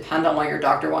going to depend on what your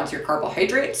doctor wants your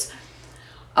carbohydrates.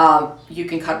 You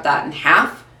can cut that in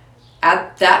half.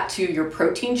 Add that to your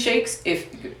protein shakes,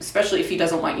 especially if he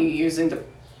doesn't want you using the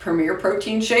Premier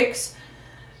protein shakes,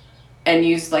 and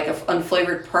use like an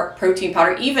unflavored protein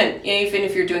powder. Even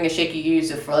if you're doing a shake, you use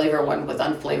a flavor one with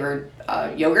unflavored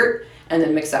yogurt, and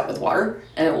then mix that with water,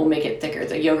 and it will make it thicker.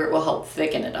 The yogurt will help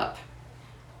thicken it up.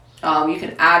 You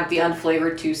can add the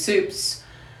unflavored to soups,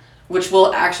 which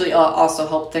will actually also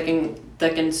help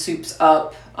thicken soups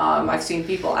up. I've seen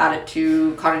people add it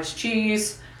to cottage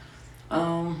cheese.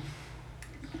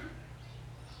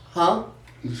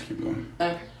 Just keep going.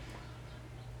 Okay.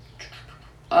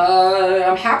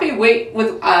 I'm happy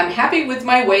with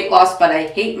my weight loss, but I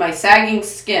hate my sagging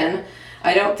skin.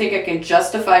 I don't think I can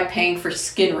justify paying for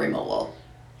skin removal.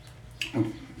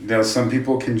 Now, some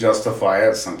people can justify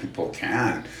it, some people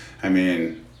can't. I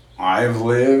mean, I've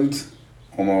lived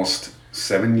almost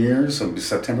 7 years, so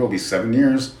September will be 7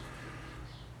 years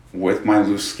with my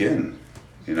loose skin.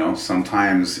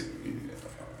 Sometimes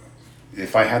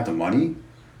if I had the money,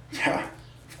 yeah,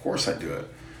 of course I'd do it.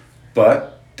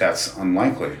 But that's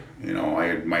unlikely.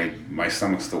 My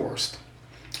stomach's the worst.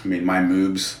 I mean, my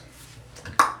moobs,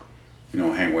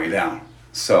 hang way down.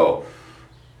 So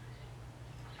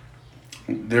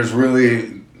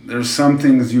there's some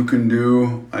things you can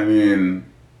do. I mean,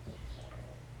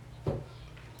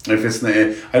 I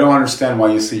don't understand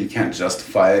why you say you can't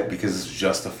justify it, because it's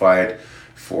justified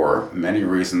for many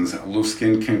reasons. Loose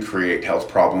skin can create health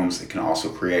problems. It can also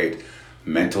create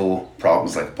mental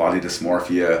problems like body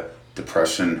dysmorphia,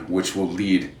 depression, which will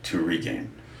lead to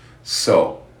regain.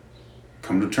 So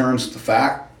come to terms with the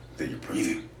fact that you're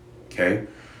breathing, okay?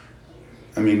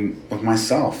 I mean, with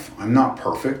myself, I'm not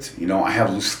perfect. I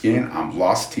have loose skin. I've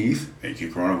lost teeth. Thank you,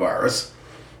 coronavirus.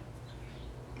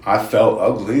 I felt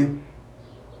ugly.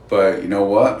 But you know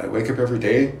what? I wake up every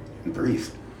day and breathe.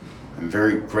 I'm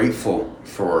very grateful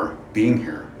for being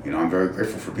here. I'm very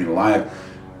grateful for being alive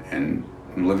and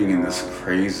living in this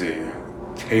crazy,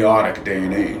 chaotic day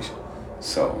and age.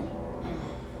 So,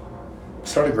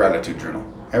 start a gratitude journal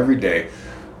every day.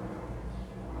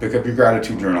 Pick up your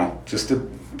gratitude journal, just a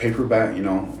paperback,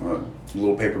 a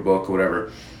little paper book or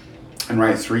whatever, and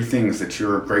write 3 things that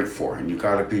you're grateful for. And you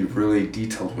got to be really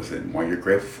detailed with it and why you're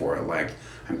grateful for it. Like,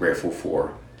 I'm grateful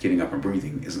for getting up and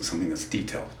breathing isn't something that's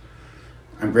detailed.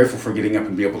 I'm grateful for getting up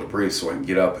and be able to breathe so I can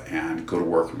get up and go to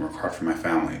work and work hard for my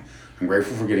family. I'm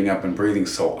grateful for getting up and breathing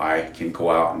so I can go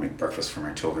out and make breakfast for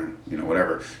my children.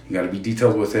 Whatever. You got to be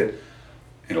detailed with it.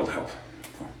 It'll help.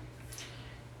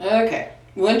 Okay.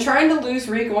 When trying to lose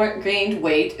regained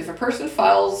weight, if a person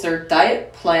follows their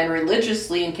diet plan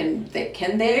religiously, and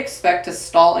can they expect to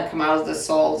stall and come out of the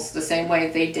stalls the same way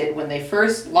they did when they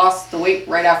first lost the weight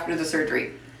right after the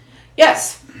surgery?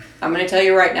 Yes. I'm going to tell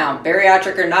you right now,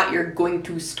 bariatric or not, you're going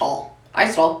to stall.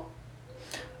 I stall.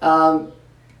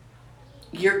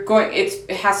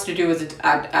 It has to do with the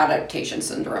adaptation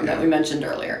syndrome that we mentioned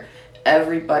earlier.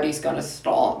 Everybody's going to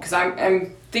stall. Because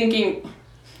I'm thinking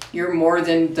you're more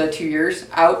than the 2 years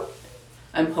out.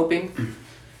 I'm hoping.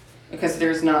 Because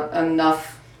there's not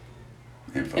enough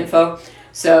info.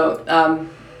 So,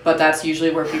 but that's usually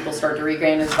where people start to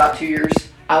regain, is about 2 years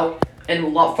out and a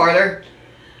lot farther.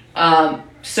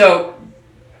 So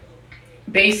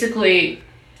basically,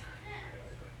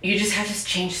 you just have to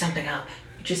change something up.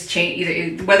 Just change,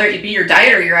 either whether it be your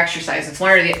diet or your exercise. It's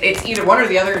either one or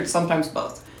the other, and sometimes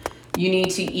both. You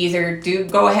need to either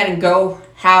go ahead and go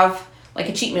have like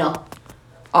a cheat meal,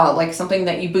 like something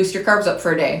that you boost your carbs up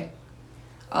for a day.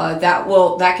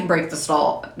 That can break the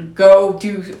stall. Go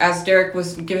do, as Derek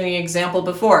was giving an example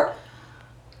before.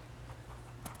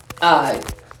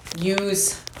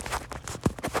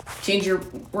 Change your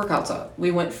workouts up.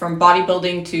 We went from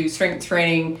bodybuilding to strength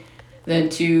training, then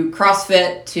to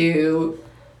CrossFit, to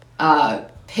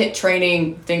HIIT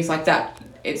training, things like that.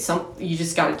 You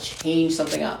just got to change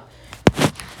something up.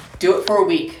 Do it for a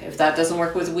week. If that doesn't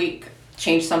work with a week,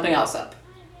 change something else up.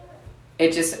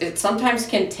 It sometimes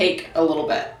can take a little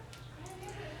bit.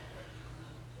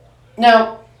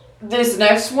 Now, this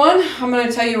next one, I'm going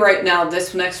to tell you right now,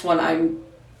 this one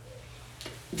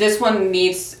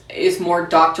is more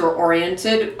doctor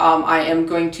oriented. I am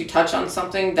going to touch on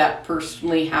something that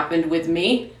personally happened with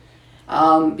me,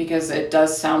 because it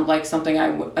does sound like something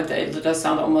it does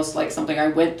sound almost like something I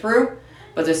went through.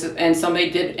 But and somebody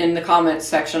did in the comments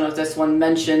section of this one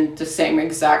mention the same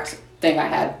exact thing I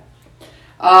had.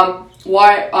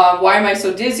 Why am I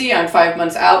so dizzy? I'm 5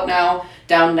 months out now,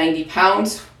 down 90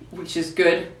 pounds, which is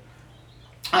good.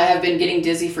 I have been getting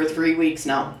dizzy for 3 weeks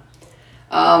now.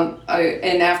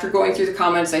 And after going through the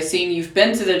comments, I seen you've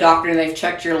been to the doctor and they've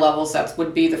checked your levels. That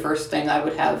would be the first thing I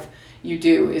would have you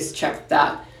do, is check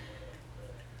that.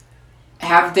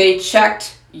 Have they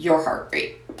checked your heart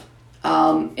rate?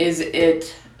 Are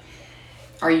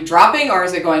you dropping or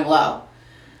is it going low?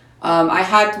 I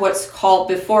had what's called,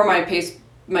 before my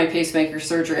pacemaker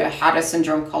surgery, I had a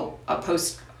syndrome called a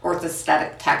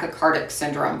post-orthostatic tachycardic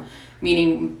syndrome,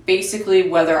 meaning basically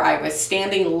whether I was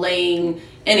standing, laying,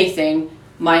 anything,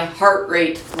 my heart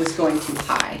rate was going too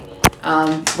high.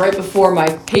 Right before my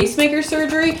pacemaker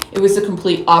surgery, it was the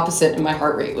complete opposite, and my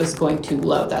heart rate was going too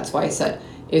low. That's why I said,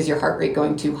 is your heart rate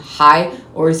going too high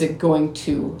or is it going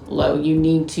too low? You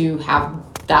need to have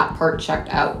that part checked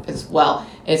out as well.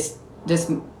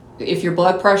 If your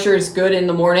blood pressure is good in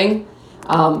the morning,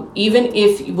 even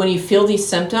if when you feel these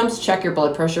symptoms, check your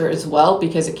blood pressure as well,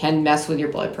 because it can mess with your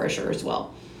blood pressure as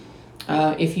well.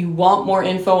 If you want more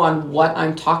info on what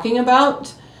I'm talking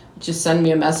about, just send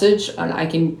me a message and I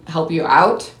can help you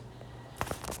out.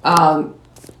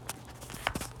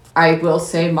 I will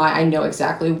say I know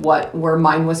exactly where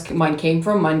mine came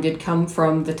from. Mine did come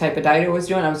from the type of diet I was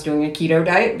doing. I was doing a keto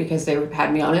diet because they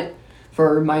had me on it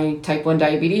for my type 1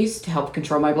 diabetes to help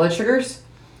control my blood sugars.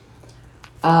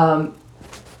 And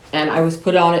I was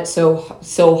put on it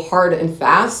so hard and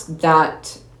fast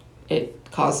that it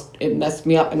messed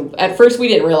me up. And at first we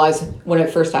didn't realize, when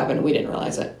it first happened, we didn't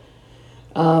realize it.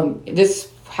 This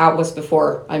was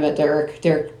before I met Derek.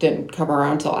 Derek didn't come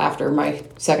around until after my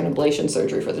second ablation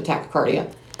surgery for the tachycardia.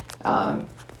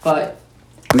 But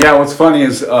yeah, what's funny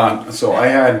is, so I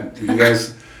had, you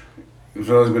guys,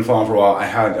 who's been following for a while, I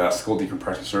had skull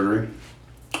decompression surgery,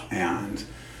 and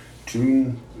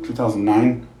June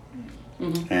 2009,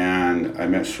 and I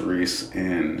met Cherise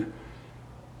in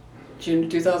June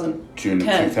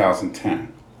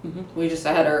 2010. We just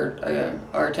had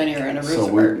our 10-year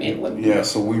anniversary.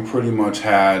 So we pretty much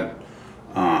had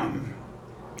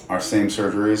our same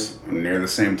surgeries near the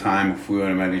same time. If we would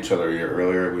have met each other a year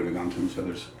earlier, we would have gone to each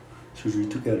other's surgery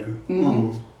together.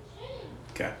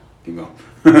 Okay, keep going.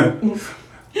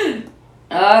 Hang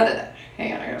on, I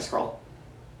gotta scroll.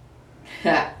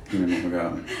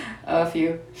 A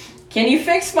few. Can you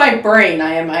fix my brain?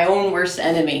 I am my own worst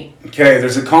enemy. Okay,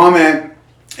 there's a comment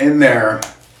in there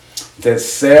that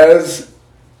says,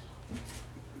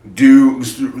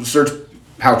 search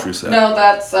pouch reset. No,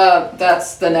 that's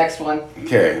the next one.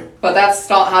 Okay. But that's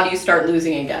how do you start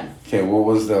losing again? Okay, what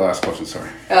was the last question? Sorry.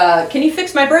 Can you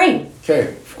fix my brain?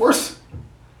 Okay, of course.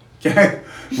 Okay,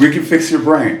 we can fix your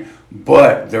brain,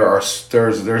 but there's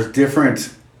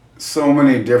different, so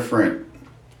many different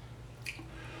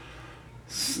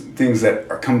things that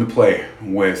are come to play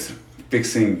with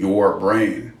fixing your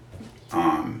brain.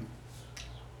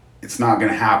 It's not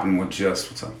going to happen with just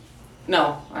what's up.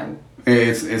 No, I'm.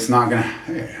 It's not going to.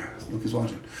 Hey, look who's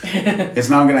watching. It's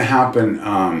not going to happen.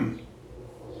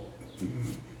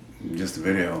 Just a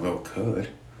video, though it could.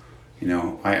 You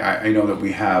know, I know that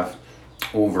we have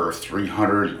over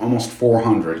 300, almost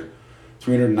 400,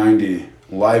 390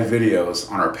 live videos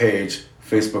on our page,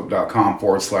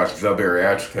 facebook.com/The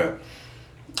Bariatrica.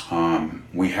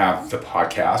 We have the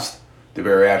podcast, the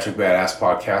Bariatric Badass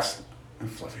podcast.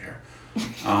 Fluffy hair.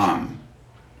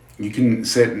 You can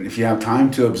sit, and if you have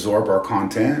time to absorb our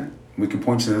content, we can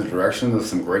point you in the direction of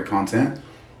some great content,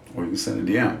 or you can send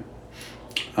a DM.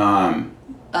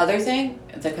 Other thing,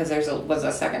 because was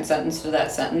a second sentence to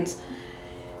that sentence.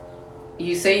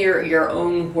 You say you're your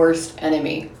own worst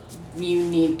enemy. You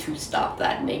need to stop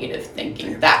that negative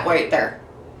thinking. That right there.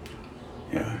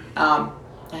 Yeah.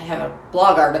 I have a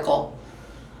blog article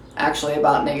actually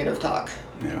about negative talk.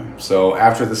 Yeah. So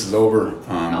after this is over,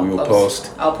 we will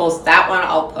post. I'll post that one.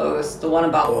 I'll post the one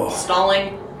about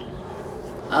stalling.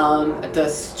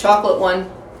 The chocolate one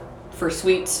for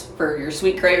sweets, for your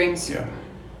sweet cravings. Yeah.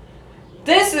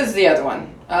 This is the other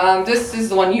one. This is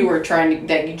the one you were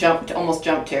that you almost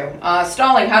jumped to.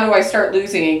 Stalling, how do I start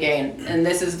losing again? And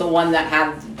this is the one that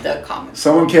had the comments.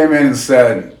 Someone came in and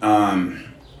said,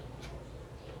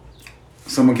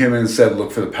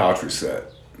 look for the pouch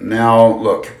reset. Now,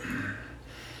 look,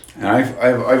 and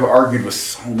I've argued with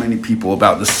so many people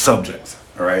about this subject,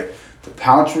 all right? The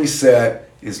pouch reset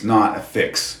is not a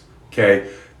fix,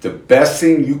 okay? The best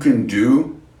thing you can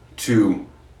do to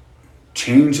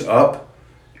change up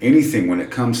anything when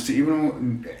it comes to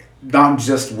even not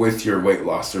just with your weight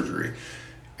loss surgery,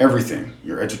 everything,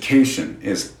 your education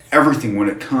is everything when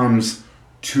it comes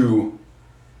to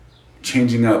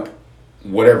changing up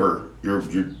whatever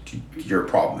your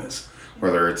problem is,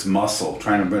 whether it's muscle,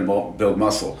 trying to build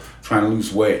muscle, trying to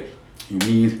lose weight. You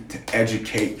need to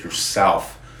educate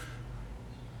yourself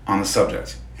on the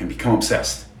subject and become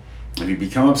obsessed. If you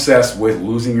become obsessed with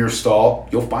losing your stall,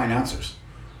 you'll find answers.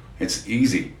 It's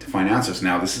easy to find answers.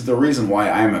 Now, this is the reason why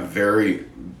I am a very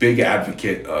big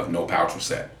advocate of no pouch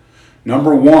reset.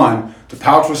 Number one, the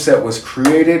pouch reset was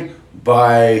created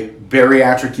by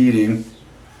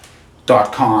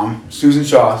bariatriceating.com. Susie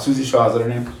Shaw, is that her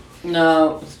name?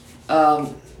 No.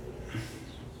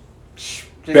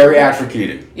 Bariatric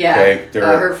Eating. Yeah. Okay?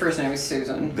 Her first name is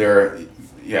Susan.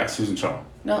 Susan Shaw.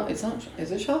 No, it's not. Is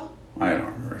it Shaw? I don't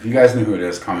remember. If you guys know who it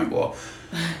is, comment below.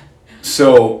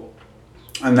 So,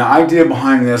 and the idea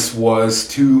behind this was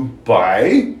to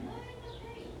buy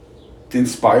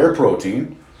Inspire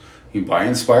Protein. You buy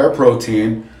Inspire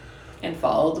Protein and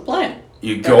follow the plan.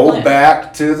 You go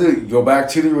back to the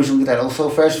original, get that oh so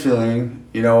fresh feeling,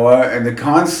 you know what? And the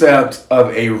concept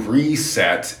of a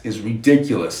reset is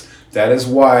ridiculous. That is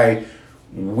why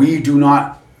we do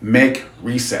not make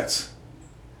resets.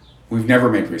 We've never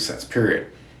made resets, period.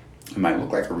 It might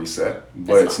look like a reset,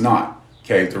 but it's not.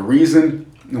 Okay, the reason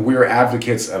we're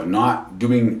advocates of not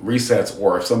doing resets,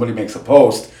 or if somebody makes a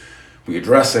post, we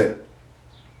address it,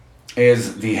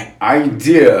 is the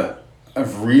idea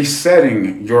of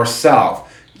resetting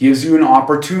yourself gives you an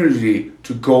opportunity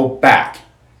to go back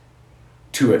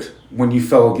to it when you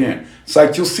fell again. It's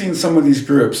like you'll see in some of these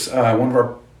groups, one of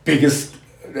our biggest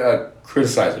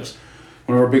criticizers,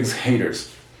 one of our biggest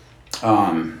haters.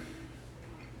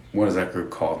 What is that group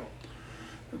called?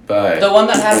 But the one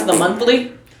that has the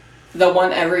monthly, the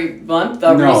one every month,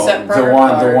 the reset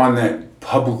program. the one that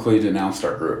publicly denounced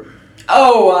our group.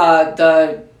 Oh,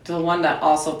 the one that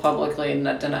also publicly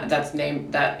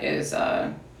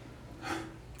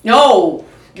no,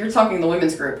 you're talking the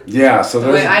women's group. Yeah,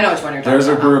 so I know which one you're talking about. There's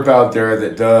a group out there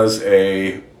that does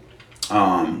a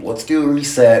let's do a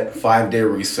reset, 5-day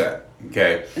reset.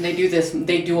 Okay. And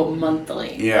they do a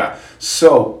monthly. Yeah.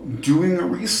 So doing a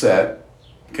reset,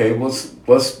 okay, let's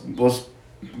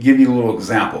give you a little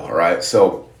example, all right?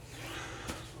 So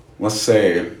let's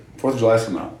say 4th of July is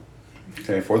coming up.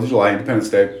 Okay, 4th of July, Independence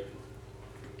Day.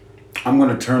 I'm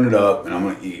gonna turn it up and I'm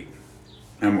gonna eat.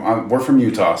 and we're from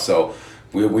Utah, so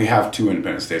we have 2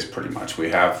 Independence Days pretty much. We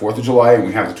have 4th of July, and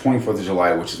we have the 24th of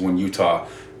July, which is when Utah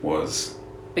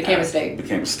became a state.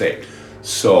 Became a state.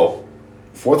 So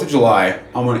 4th of July,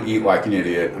 I'm gonna eat like an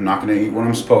idiot. I'm not gonna eat when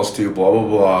I'm supposed to. Blah blah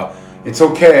blah. It's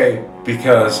okay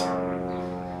because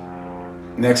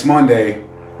next Monday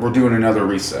we're doing another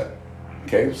reset.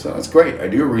 Okay, so that's great. I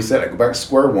do a reset. I go back to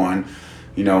square one.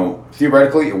 You know,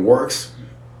 theoretically it works.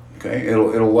 Okay,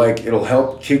 it'll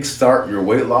help kickstart your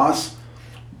weight loss.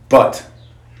 But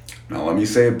now let me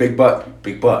say a big but.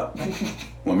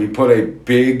 Let me put a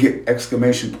big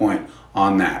exclamation point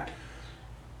on that.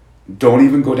 Don't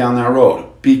even go down that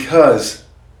road, because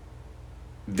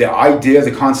the idea,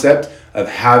 the concept of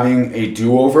having a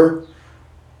do-over,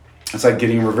 it's like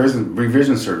getting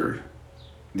revision surgery.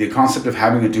 The concept of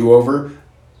having a do-over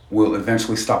will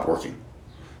eventually stop working.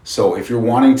 So if you're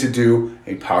wanting to do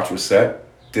a pouch reset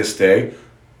this day,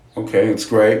 okay, it's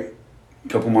great. A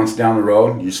couple months down the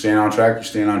road, you're staying on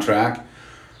track.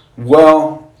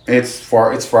 Well, it's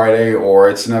Friday or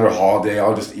it's another holiday,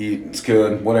 I'll just eat, it's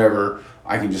good, whatever.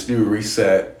 I can just do a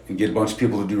reset and get a bunch of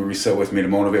people to do a reset with me to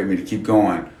motivate me to keep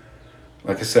going.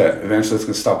 Like I said, eventually it's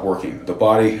going to stop working. The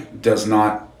body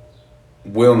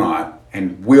will not,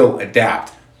 and will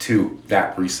adapt to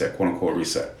that reset, quote unquote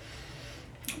reset.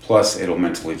 Plus, it'll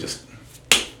mentally just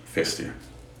fist you.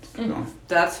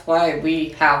 That's why we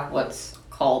have what's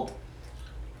called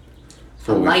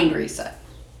a mind reset.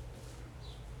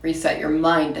 Reset your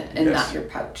mind and not your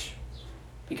pouch,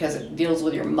 because it deals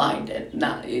with your mind and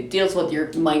it deals with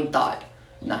your mind thought,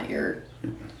 not your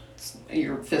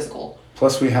physical.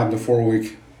 Plus, we have the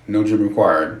 4-week no gym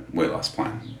required weight loss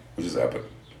plan, which is epic.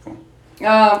 Cool.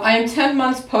 I am 10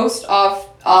 months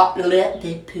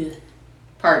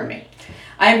pardon me.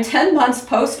 I am 10 months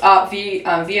post-op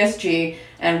VSG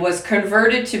and was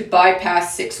converted to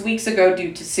bypass 6 weeks ago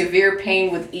due to severe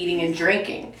pain with eating and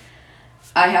drinking.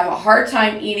 I have a hard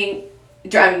time eating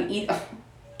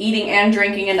and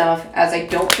drinking enough, as I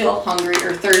don't feel hungry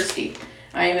or thirsty.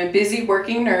 I am a busy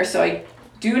working nurse, so I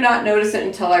do not notice it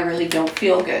until I really don't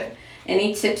feel good.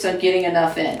 Any tips on getting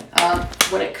enough in?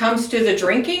 When it comes to the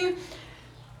drinking,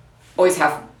 always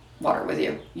have water with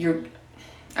you.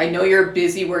 I know you're a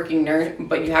busy working nurse,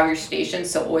 but you have your station,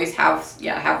 so always have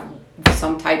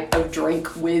some type of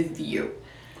drink with you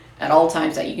at all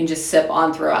times that you can just sip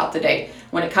on throughout the day.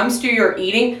 When it comes to your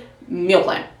eating, meal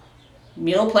plan.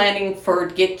 Meal planning for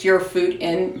get your food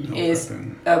in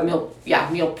meal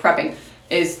prepping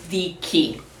is the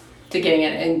key to getting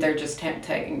it, and they're just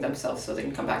tagging themselves so they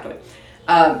can come back to it.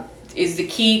 Is the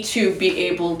key to be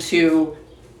able to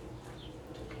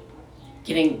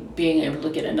being able to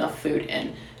get enough food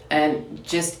in, and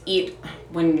just eat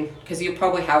because you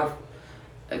probably have,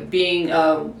 being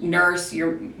a nurse,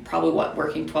 you're probably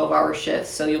working 12-hour shifts,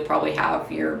 so you'll probably have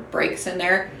your breaks in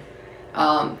there.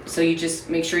 So you just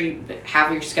make sure you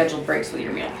have your scheduled breaks with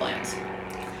your meal plans.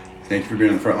 Thank you for being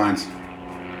on the front lines.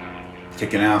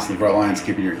 Kicking ass in the front lines,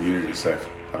 keeping your community safe.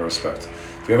 Out of respect.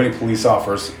 If you have any police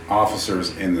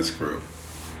officers in this group,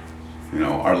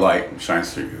 our light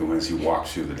shines through you as you walk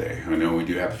through the day. I know we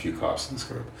do have a few cops in this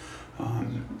group.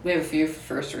 We have a few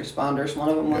first responders. One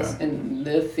of them was in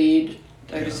the feed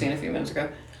I just seen a few minutes ago.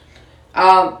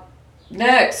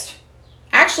 Next,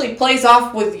 actually plays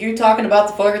off with you talking about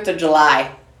the 4th of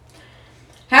July.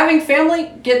 Having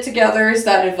family get-togethers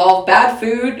that involve bad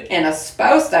food and a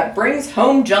spouse that brings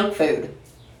home junk food.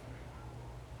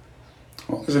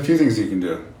 Well, there's a few things you can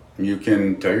do. You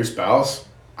can tell your spouse,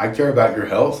 I care about your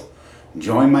health.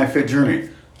 Join my fit journey.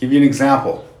 Give you an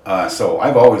example. So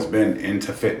I've always been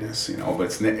into fitness,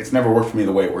 but it's never worked for me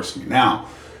the way it works for me now.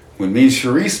 When me and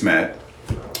Cherise met,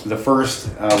 the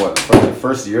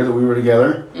first year that we were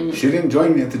together, she didn't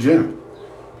join me at the gym,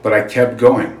 but I kept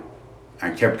going.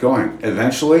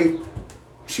 Eventually,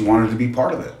 she wanted to be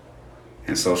part of it,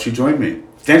 and so she joined me.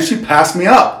 Then she passed me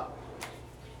up.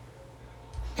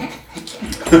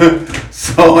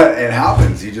 So it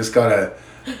happens. You just gotta.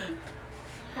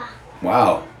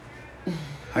 Wow.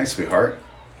 Hi, sweetheart.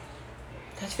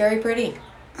 That's very pretty.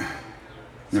 You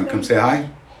want to come say hi?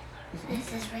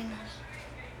 This is Rainbow.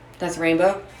 That's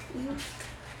Rainbow? Mm-hmm.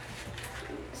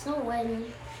 It's not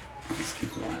wetting. Let's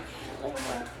keep going.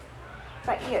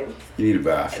 Right here. You need a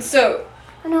bath. So.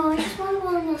 No, I just want to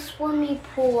go in the swimming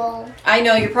pool. I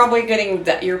know, you're probably getting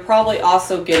that. You're probably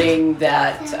also getting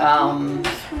that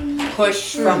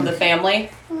push from the family.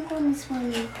 I want to go in the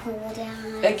swimming pool,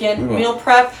 Dad. Again, meal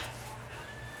prep.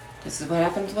 This is what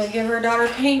happens when you give her daughter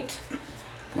paint.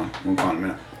 Come on, we'll go in a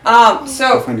minute.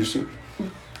 So. Go find your suit.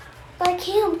 But I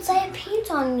can't, because I have paint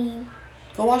on me.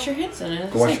 Go wash your hands in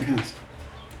it. Go wash your hands.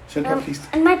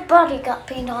 And my body got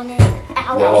paint on it.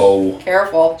 Ow. Whoa.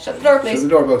 Careful. Shut the door, Shut please. the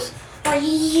door, books.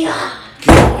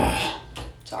 Yeah.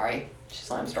 Sorry. She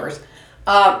slams doors.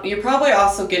 You're probably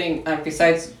also getting,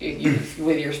 besides you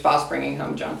with your spouse bringing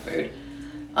home junk food,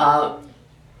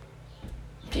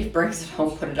 if he brings it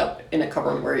home, put it up in a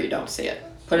cupboard where you don't see it.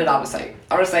 Put it out of sight.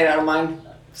 Out of sight, out of mind.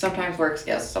 Sometimes works,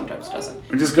 yes, sometimes doesn't.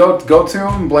 And just go to him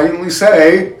and blatantly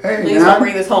say, hey, Please man, don't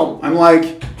bring this home. I'm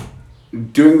like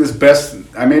doing this best.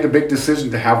 I made a big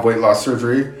decision to have weight loss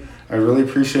surgery. I really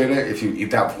appreciate it if you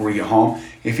eat that before you get home.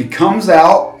 If he comes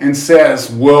out and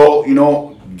says, well,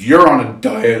 you're on a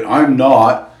diet, I'm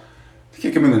not,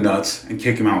 kick him in the nuts and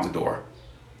kick him out the door.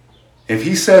 If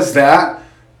he says that,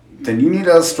 then you need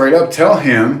to straight up tell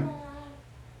him,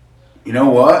 you know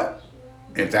what,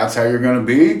 if that's how you're going to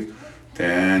be,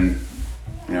 then,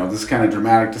 this is kind of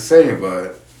dramatic to say,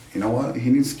 but you know what, he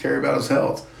needs to care about his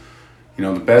health.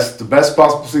 The best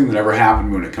possible thing that ever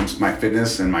happened when it comes to my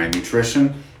fitness and my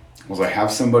nutrition was I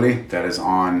have somebody that is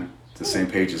on the same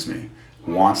page as me,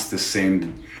 wants the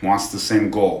same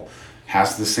goal,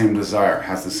 has the same desire,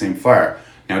 has the same fire.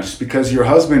 Now, just because your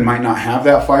husband might not have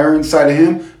that fire inside of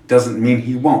him doesn't mean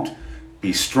he won't.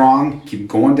 Be strong, keep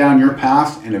going down your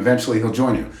path, and eventually he'll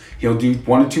join you. He'll do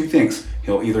one of two things.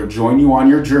 He'll either join you on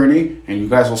your journey and you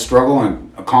guys will struggle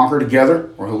and conquer together,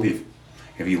 or he'll leave.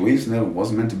 If he leaves, then it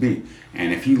wasn't meant to be.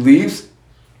 And if he leaves,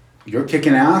 you're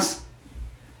kicking ass.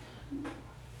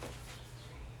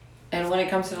 And when it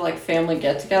comes to like family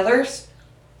get-togethers,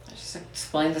 just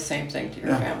explain the same thing to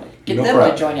your family. Get Meal them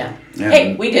prep. to join you. Yeah.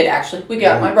 Hey, we did actually. We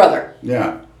got my brother.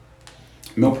 Yeah.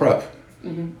 Meal prep.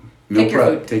 Mm-hmm. Meal Take your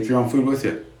prep. food. Take your own food with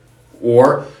you.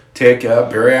 Or take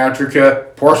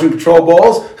bariatric portion control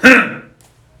bowls.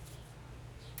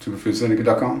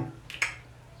 Superfoodsyndicate.com.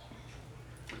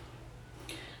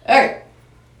 Okay.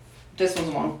 This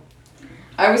one's one.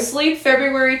 I was asleep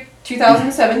February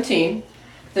 2017.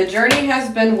 The journey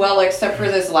has been well except for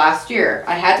this last year.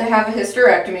 I had to have a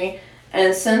hysterectomy,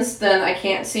 and since then I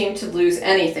can't seem to lose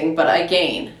anything, but I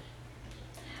gain.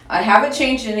 I haven't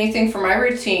changed anything for my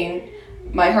routine.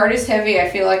 My heart is heavy. I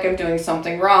feel like I'm doing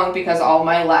something wrong because all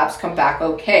my labs come back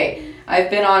okay. I've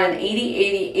been on an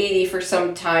 80-80-80 for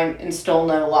some time and still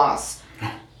no loss.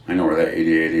 I know where that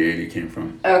 80-80-80 came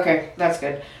from. Okay, that's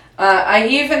good. I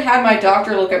even had my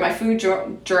doctor look at my food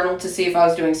journal to see if I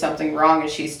was doing something wrong, and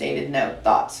she stated no.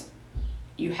 Thoughts?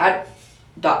 You had...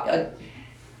 okay.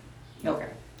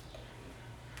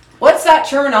 What's that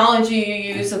terminology you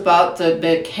use about the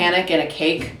mechanic in a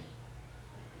cake?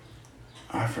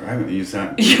 I haven't used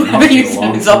that. You haven't used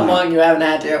it in so long you haven't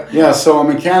had to. Yeah, so a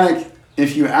mechanic,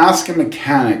 if you ask a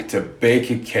mechanic to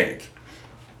bake a cake,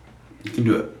 you can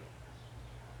do it.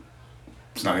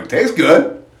 It's not going to taste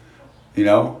good,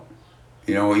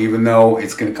 even though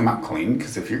it's going to come out clean,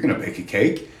 because if you're going to bake a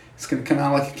cake, it's going to come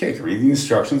out like a cake. Read the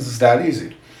instructions, it's that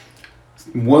easy.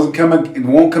 It won't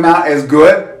come out as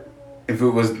good if it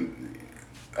was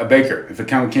a baker, if it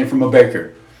came from a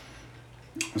baker.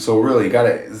 So really, you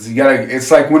gotta,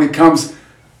 it's like when it comes,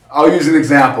 I'll use an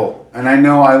example, and I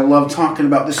know I love talking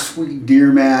about this sweet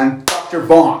dear man, Dr.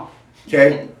 Vaughn,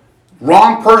 okay?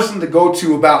 Wrong person to go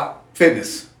to about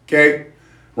fitness, okay?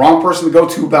 Wrong person to go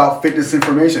to about fitness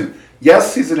information.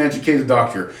 Yes, he's an educated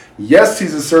doctor. Yes,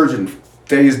 he's a surgeon.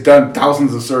 He's done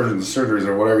thousands of surgeries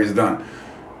or whatever he's done.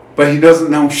 But he doesn't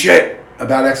know shit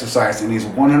about exercise, and he's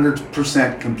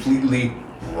 100% completely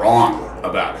wrong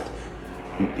about it.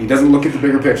 He doesn't look at the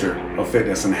bigger picture of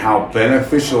fitness and how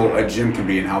beneficial a gym can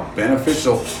be and how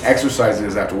beneficial exercise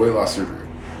is after weight loss surgery.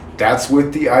 That's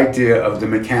what the idea of the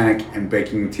mechanic and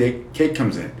baking cake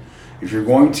comes in. If you're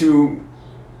going to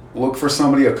look for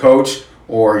somebody, a coach,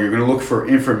 or you're going to look for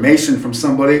information from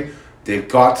somebody, they've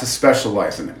got to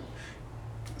specialize in it.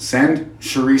 Send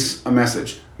Cherise a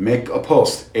message. Make a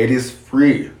post. It is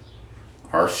free.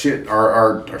 Our services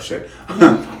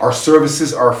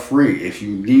are free. If you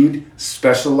need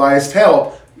specialized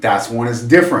help, that's when it's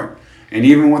different. And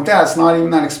even with that, it's not even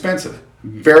that expensive.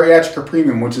 Bariatric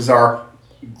Premium, which is our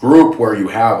group where you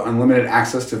have unlimited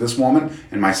access to this woman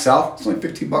and myself, it's only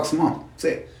 $15 a month. That's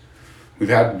it. We've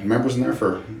had members in there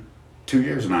for 2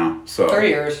 years now. So 3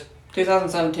 years.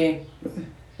 2017. Really?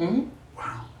 Mm-hmm.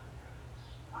 Wow.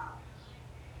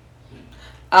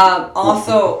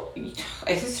 Also,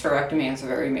 a hysterectomy is a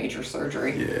very major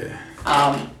surgery.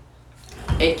 Yeah.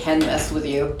 It can mess with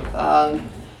you.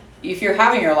 If you're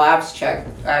having your labs checked,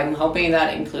 I'm hoping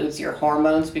that includes your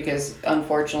hormones, because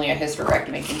unfortunately a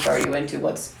hysterectomy can throw you into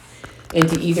what's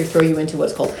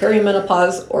called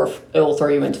perimenopause, or it will throw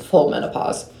you into full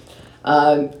menopause.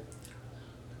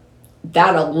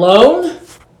 That alone,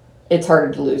 it's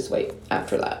harder to lose weight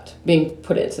after that, being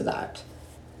put into that.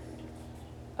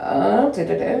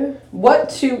 What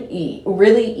to eat?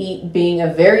 Really eat, being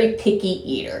a very picky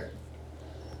eater.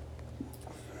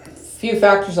 Few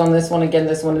factors on this one. Again,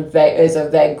 this one is a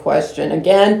vague question.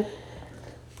 Again,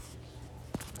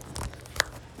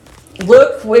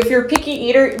 if you're a picky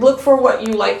eater, look for what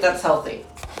you like that's healthy.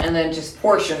 And then just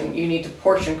you need to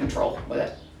portion control with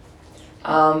it.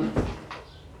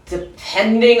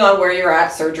 Depending on where you're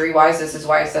at surgery-wise, this is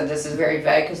why I said this is very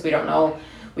vague, because we don't know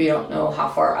how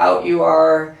far out you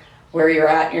are, where you're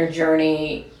at in your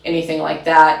journey, anything like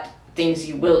that, things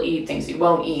you will eat, things you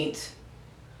won't eat.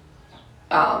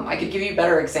 I could give you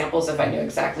better examples if I knew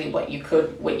exactly what you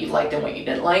liked and what you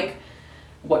didn't like,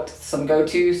 what some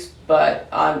go-tos, but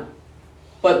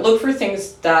look for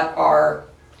things that are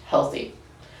healthy.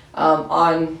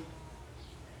 On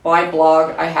my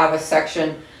blog, I have a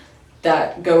section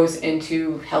that goes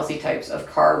into healthy types of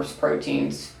carbs,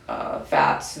 proteins,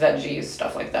 fats, veggies,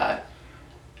 stuff like that.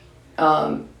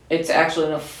 It's actually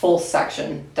in a full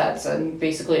section that's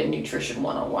basically a nutrition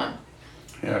 101.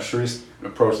 Yeah, Cherise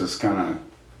approached this kind of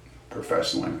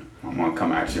professionally. I'm going to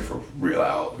come at you for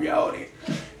reality.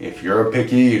 If you're a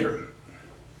picky eater,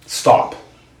 stop.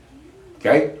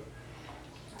 Okay?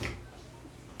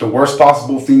 The worst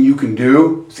possible thing you can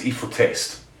do is eat for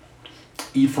taste.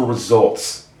 Eat for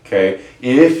results. Okay?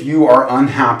 If you are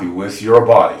unhappy with your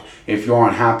body, if you're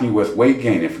unhappy with weight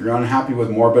gain, if you're unhappy with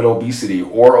morbid obesity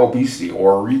or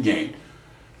regain,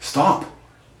 stop.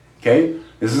 Okay?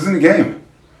 This isn't a game.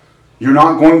 You're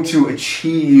not going to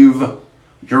achieve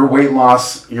your weight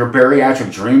loss, your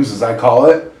bariatric dreams, as I call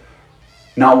it,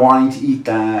 not wanting to eat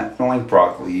that. You don't like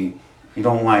broccoli. You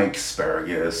don't like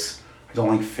asparagus. You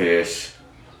don't like fish.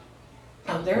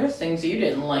 Oh, there are things you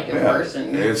didn't like at first.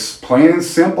 And it's plain and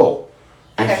simple.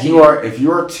 If you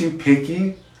are too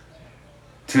picky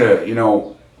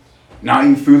to, not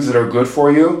eat foods that are good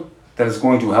for you, that is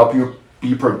going to help you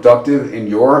be productive in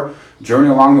your journey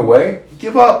along the way,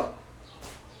 give up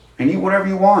and eat whatever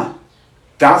you want.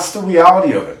 That's the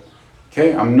reality of it.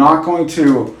 Okay? I'm not going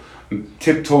to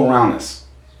tiptoe around this.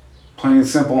 Plain and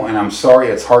simple, and I'm sorry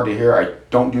it's hard to hear. I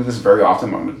don't do this very often,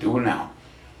 but I'm going to do it now.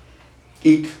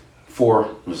 Eat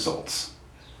for results.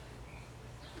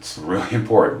 It's really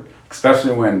important,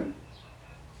 especially when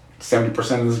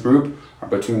 70% of this group are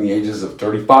between the ages of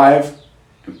 35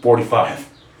 and 45.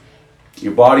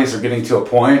 Your bodies are getting to a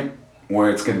point where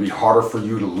it's going to be harder for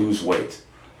you to lose weight.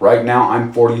 Right now,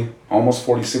 I'm 40, almost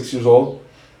 46 years old.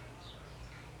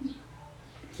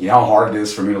 You know how hard it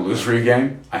is for me to lose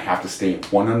regain? I have to stay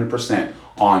 100%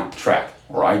 on track,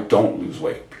 or I don't lose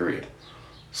weight, period.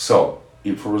 So,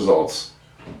 eat for results,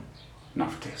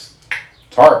 not for taste.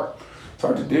 It's hard. It's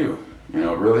hard to do. It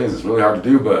really is. It's really hard to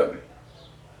do, but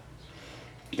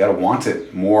you gotta want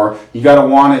it more. You gotta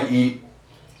want to eat.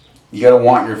 You gotta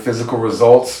want your physical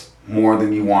results more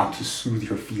than you want to soothe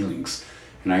your feelings.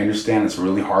 And I understand it's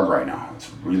really hard right now. It's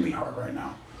really hard right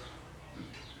now.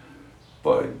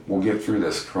 But we'll get through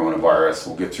this coronavirus.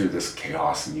 We'll get through this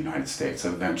chaos in the United States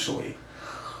eventually.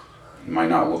 It might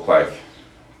not look like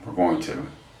we're going to.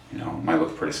 It might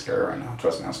look pretty scary right now.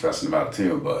 Trust me, I'm stressing about it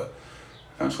too, but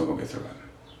eventually we'll get through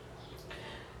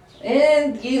it.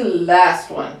 And the last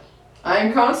one.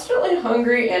 I'm constantly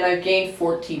hungry and I've gained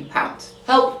 14 pounds.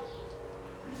 Help.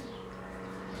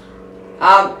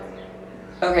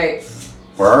 Okay.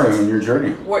 Where are you in your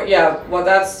journey? Well,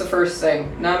 that's the first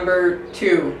thing. Number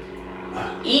 2.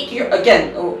 I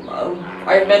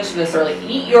mentioned this earlier.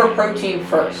 Eat your protein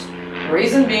first. The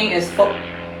reason being is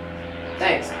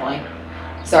Thanks, plane.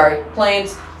 Sorry,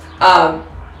 planes.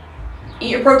 Eat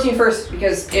your protein first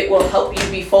because it will help you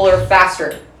be fuller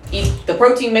faster. Eat the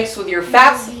protein mixed with your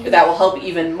fats. That will help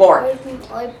even more.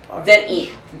 Then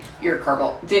eat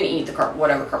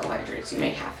whatever carbohydrates you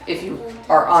may have. If you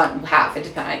are on half, it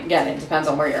depends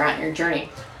on where you're at in your journey.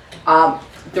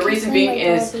 The reason being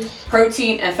is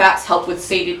protein and fats help with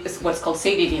what's called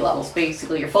satiety levels,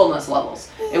 basically your fullness levels.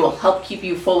 It will help keep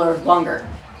you fuller longer.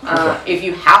 If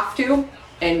you have to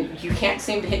and you can't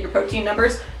seem to hit your protein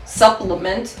numbers,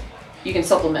 you can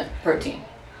supplement protein.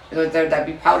 That'd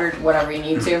be powdered, whatever you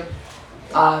need to.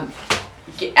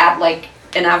 Add like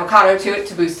an avocado to it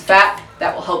to boost the fat.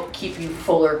 That will help keep you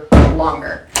fuller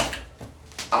longer.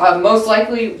 Most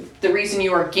likely, the reason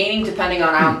you are gaining, depending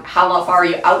on how far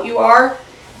out you are,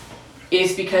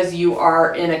 is because you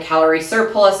are in a calorie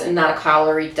surplus and not a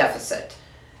calorie deficit.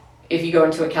 If you go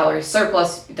into a calorie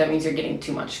surplus, that means you're getting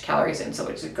too much calories in, so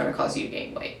it's going to cause you to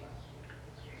gain weight.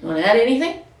 You want to add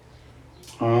anything?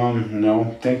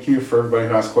 No. Thank you for everybody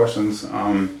who asked questions.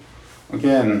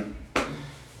 Again,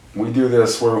 we do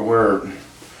this.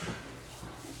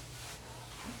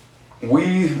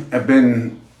 We have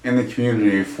been in the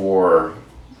community for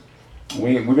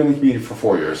We've been in the community for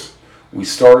 4 years. We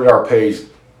started our page,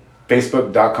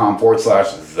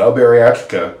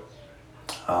 facebook.com/thebariatrica,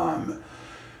 in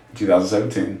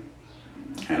 2017.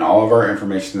 And all of our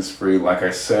information is free. Like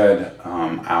I said,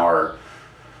 our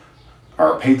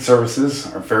paid services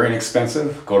are very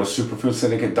inexpensive. Go to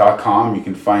superfoodsyndicate.com. You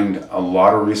can find a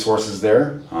lot of resources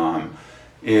there.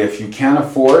 If you can't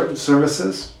afford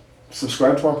services,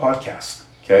 subscribe to our podcast.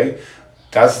 Okay,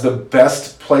 that's the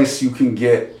best place you can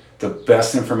get the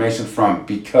best information from,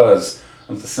 because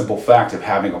of the simple fact of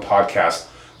having a podcast.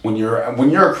 When you're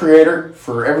a creator,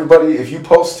 for everybody, if you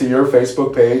post to your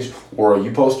Facebook page or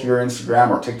you post to your Instagram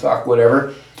or TikTok,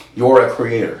 whatever, you're a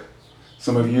creator.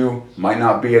 Some of you might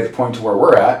not be at the point to where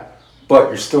we're at, but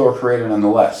you're still a creator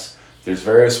nonetheless. There's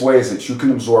various ways that you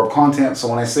can absorb content. So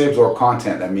when I say absorb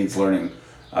content, that means learning,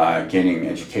 gaining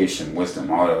education, wisdom,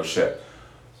 all that other shit.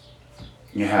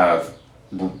 You have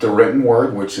the written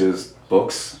word, which is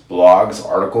books, blogs,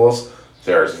 articles.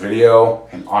 There's video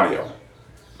and audio.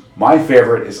 My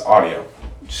favorite is audio.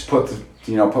 Just put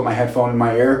my headphone in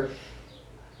my ear,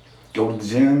 go to the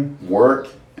gym, work,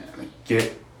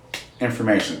 get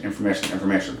information.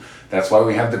 That's why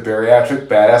we have the Bariatric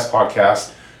Badass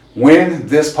podcast. When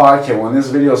this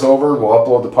video is over, we'll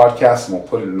upload the podcast and we'll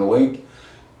put it in the link.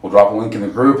 We'll drop a link in the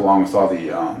group along with all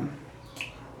the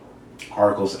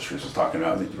articles that Cherise was talking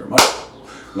about. Thank you very much.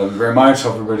 Love you very much.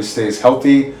 Hope everybody stays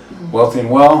healthy, wealthy,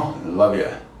 and well. Love you.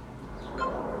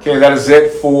 Okay, that is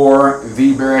it for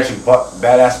the Bariatric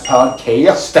Badass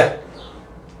podcast.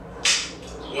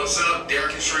 What's up,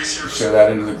 Derek and Cherise here. Share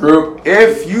that into the group.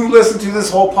 If you listen to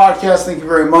this whole podcast, thank you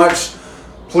very much.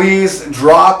 Please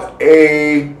drop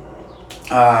an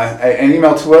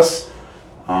email to us.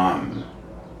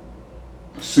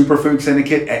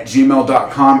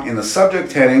 superfoodsyndicate@gmail.com. In the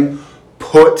subject heading,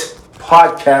 put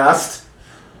podcast.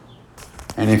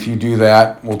 And if you do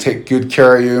that, we'll take good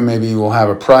care of you. Maybe we'll have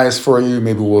a prize for you.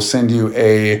 Maybe we'll send you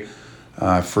a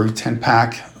free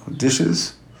 10-pack of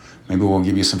dishes. Maybe we'll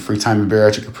give you some free time in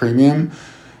Bariatric Premium.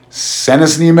 Send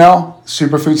us an email,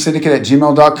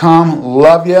 superfoodsyndicate@gmail.com.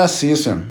 Love ya. See you soon.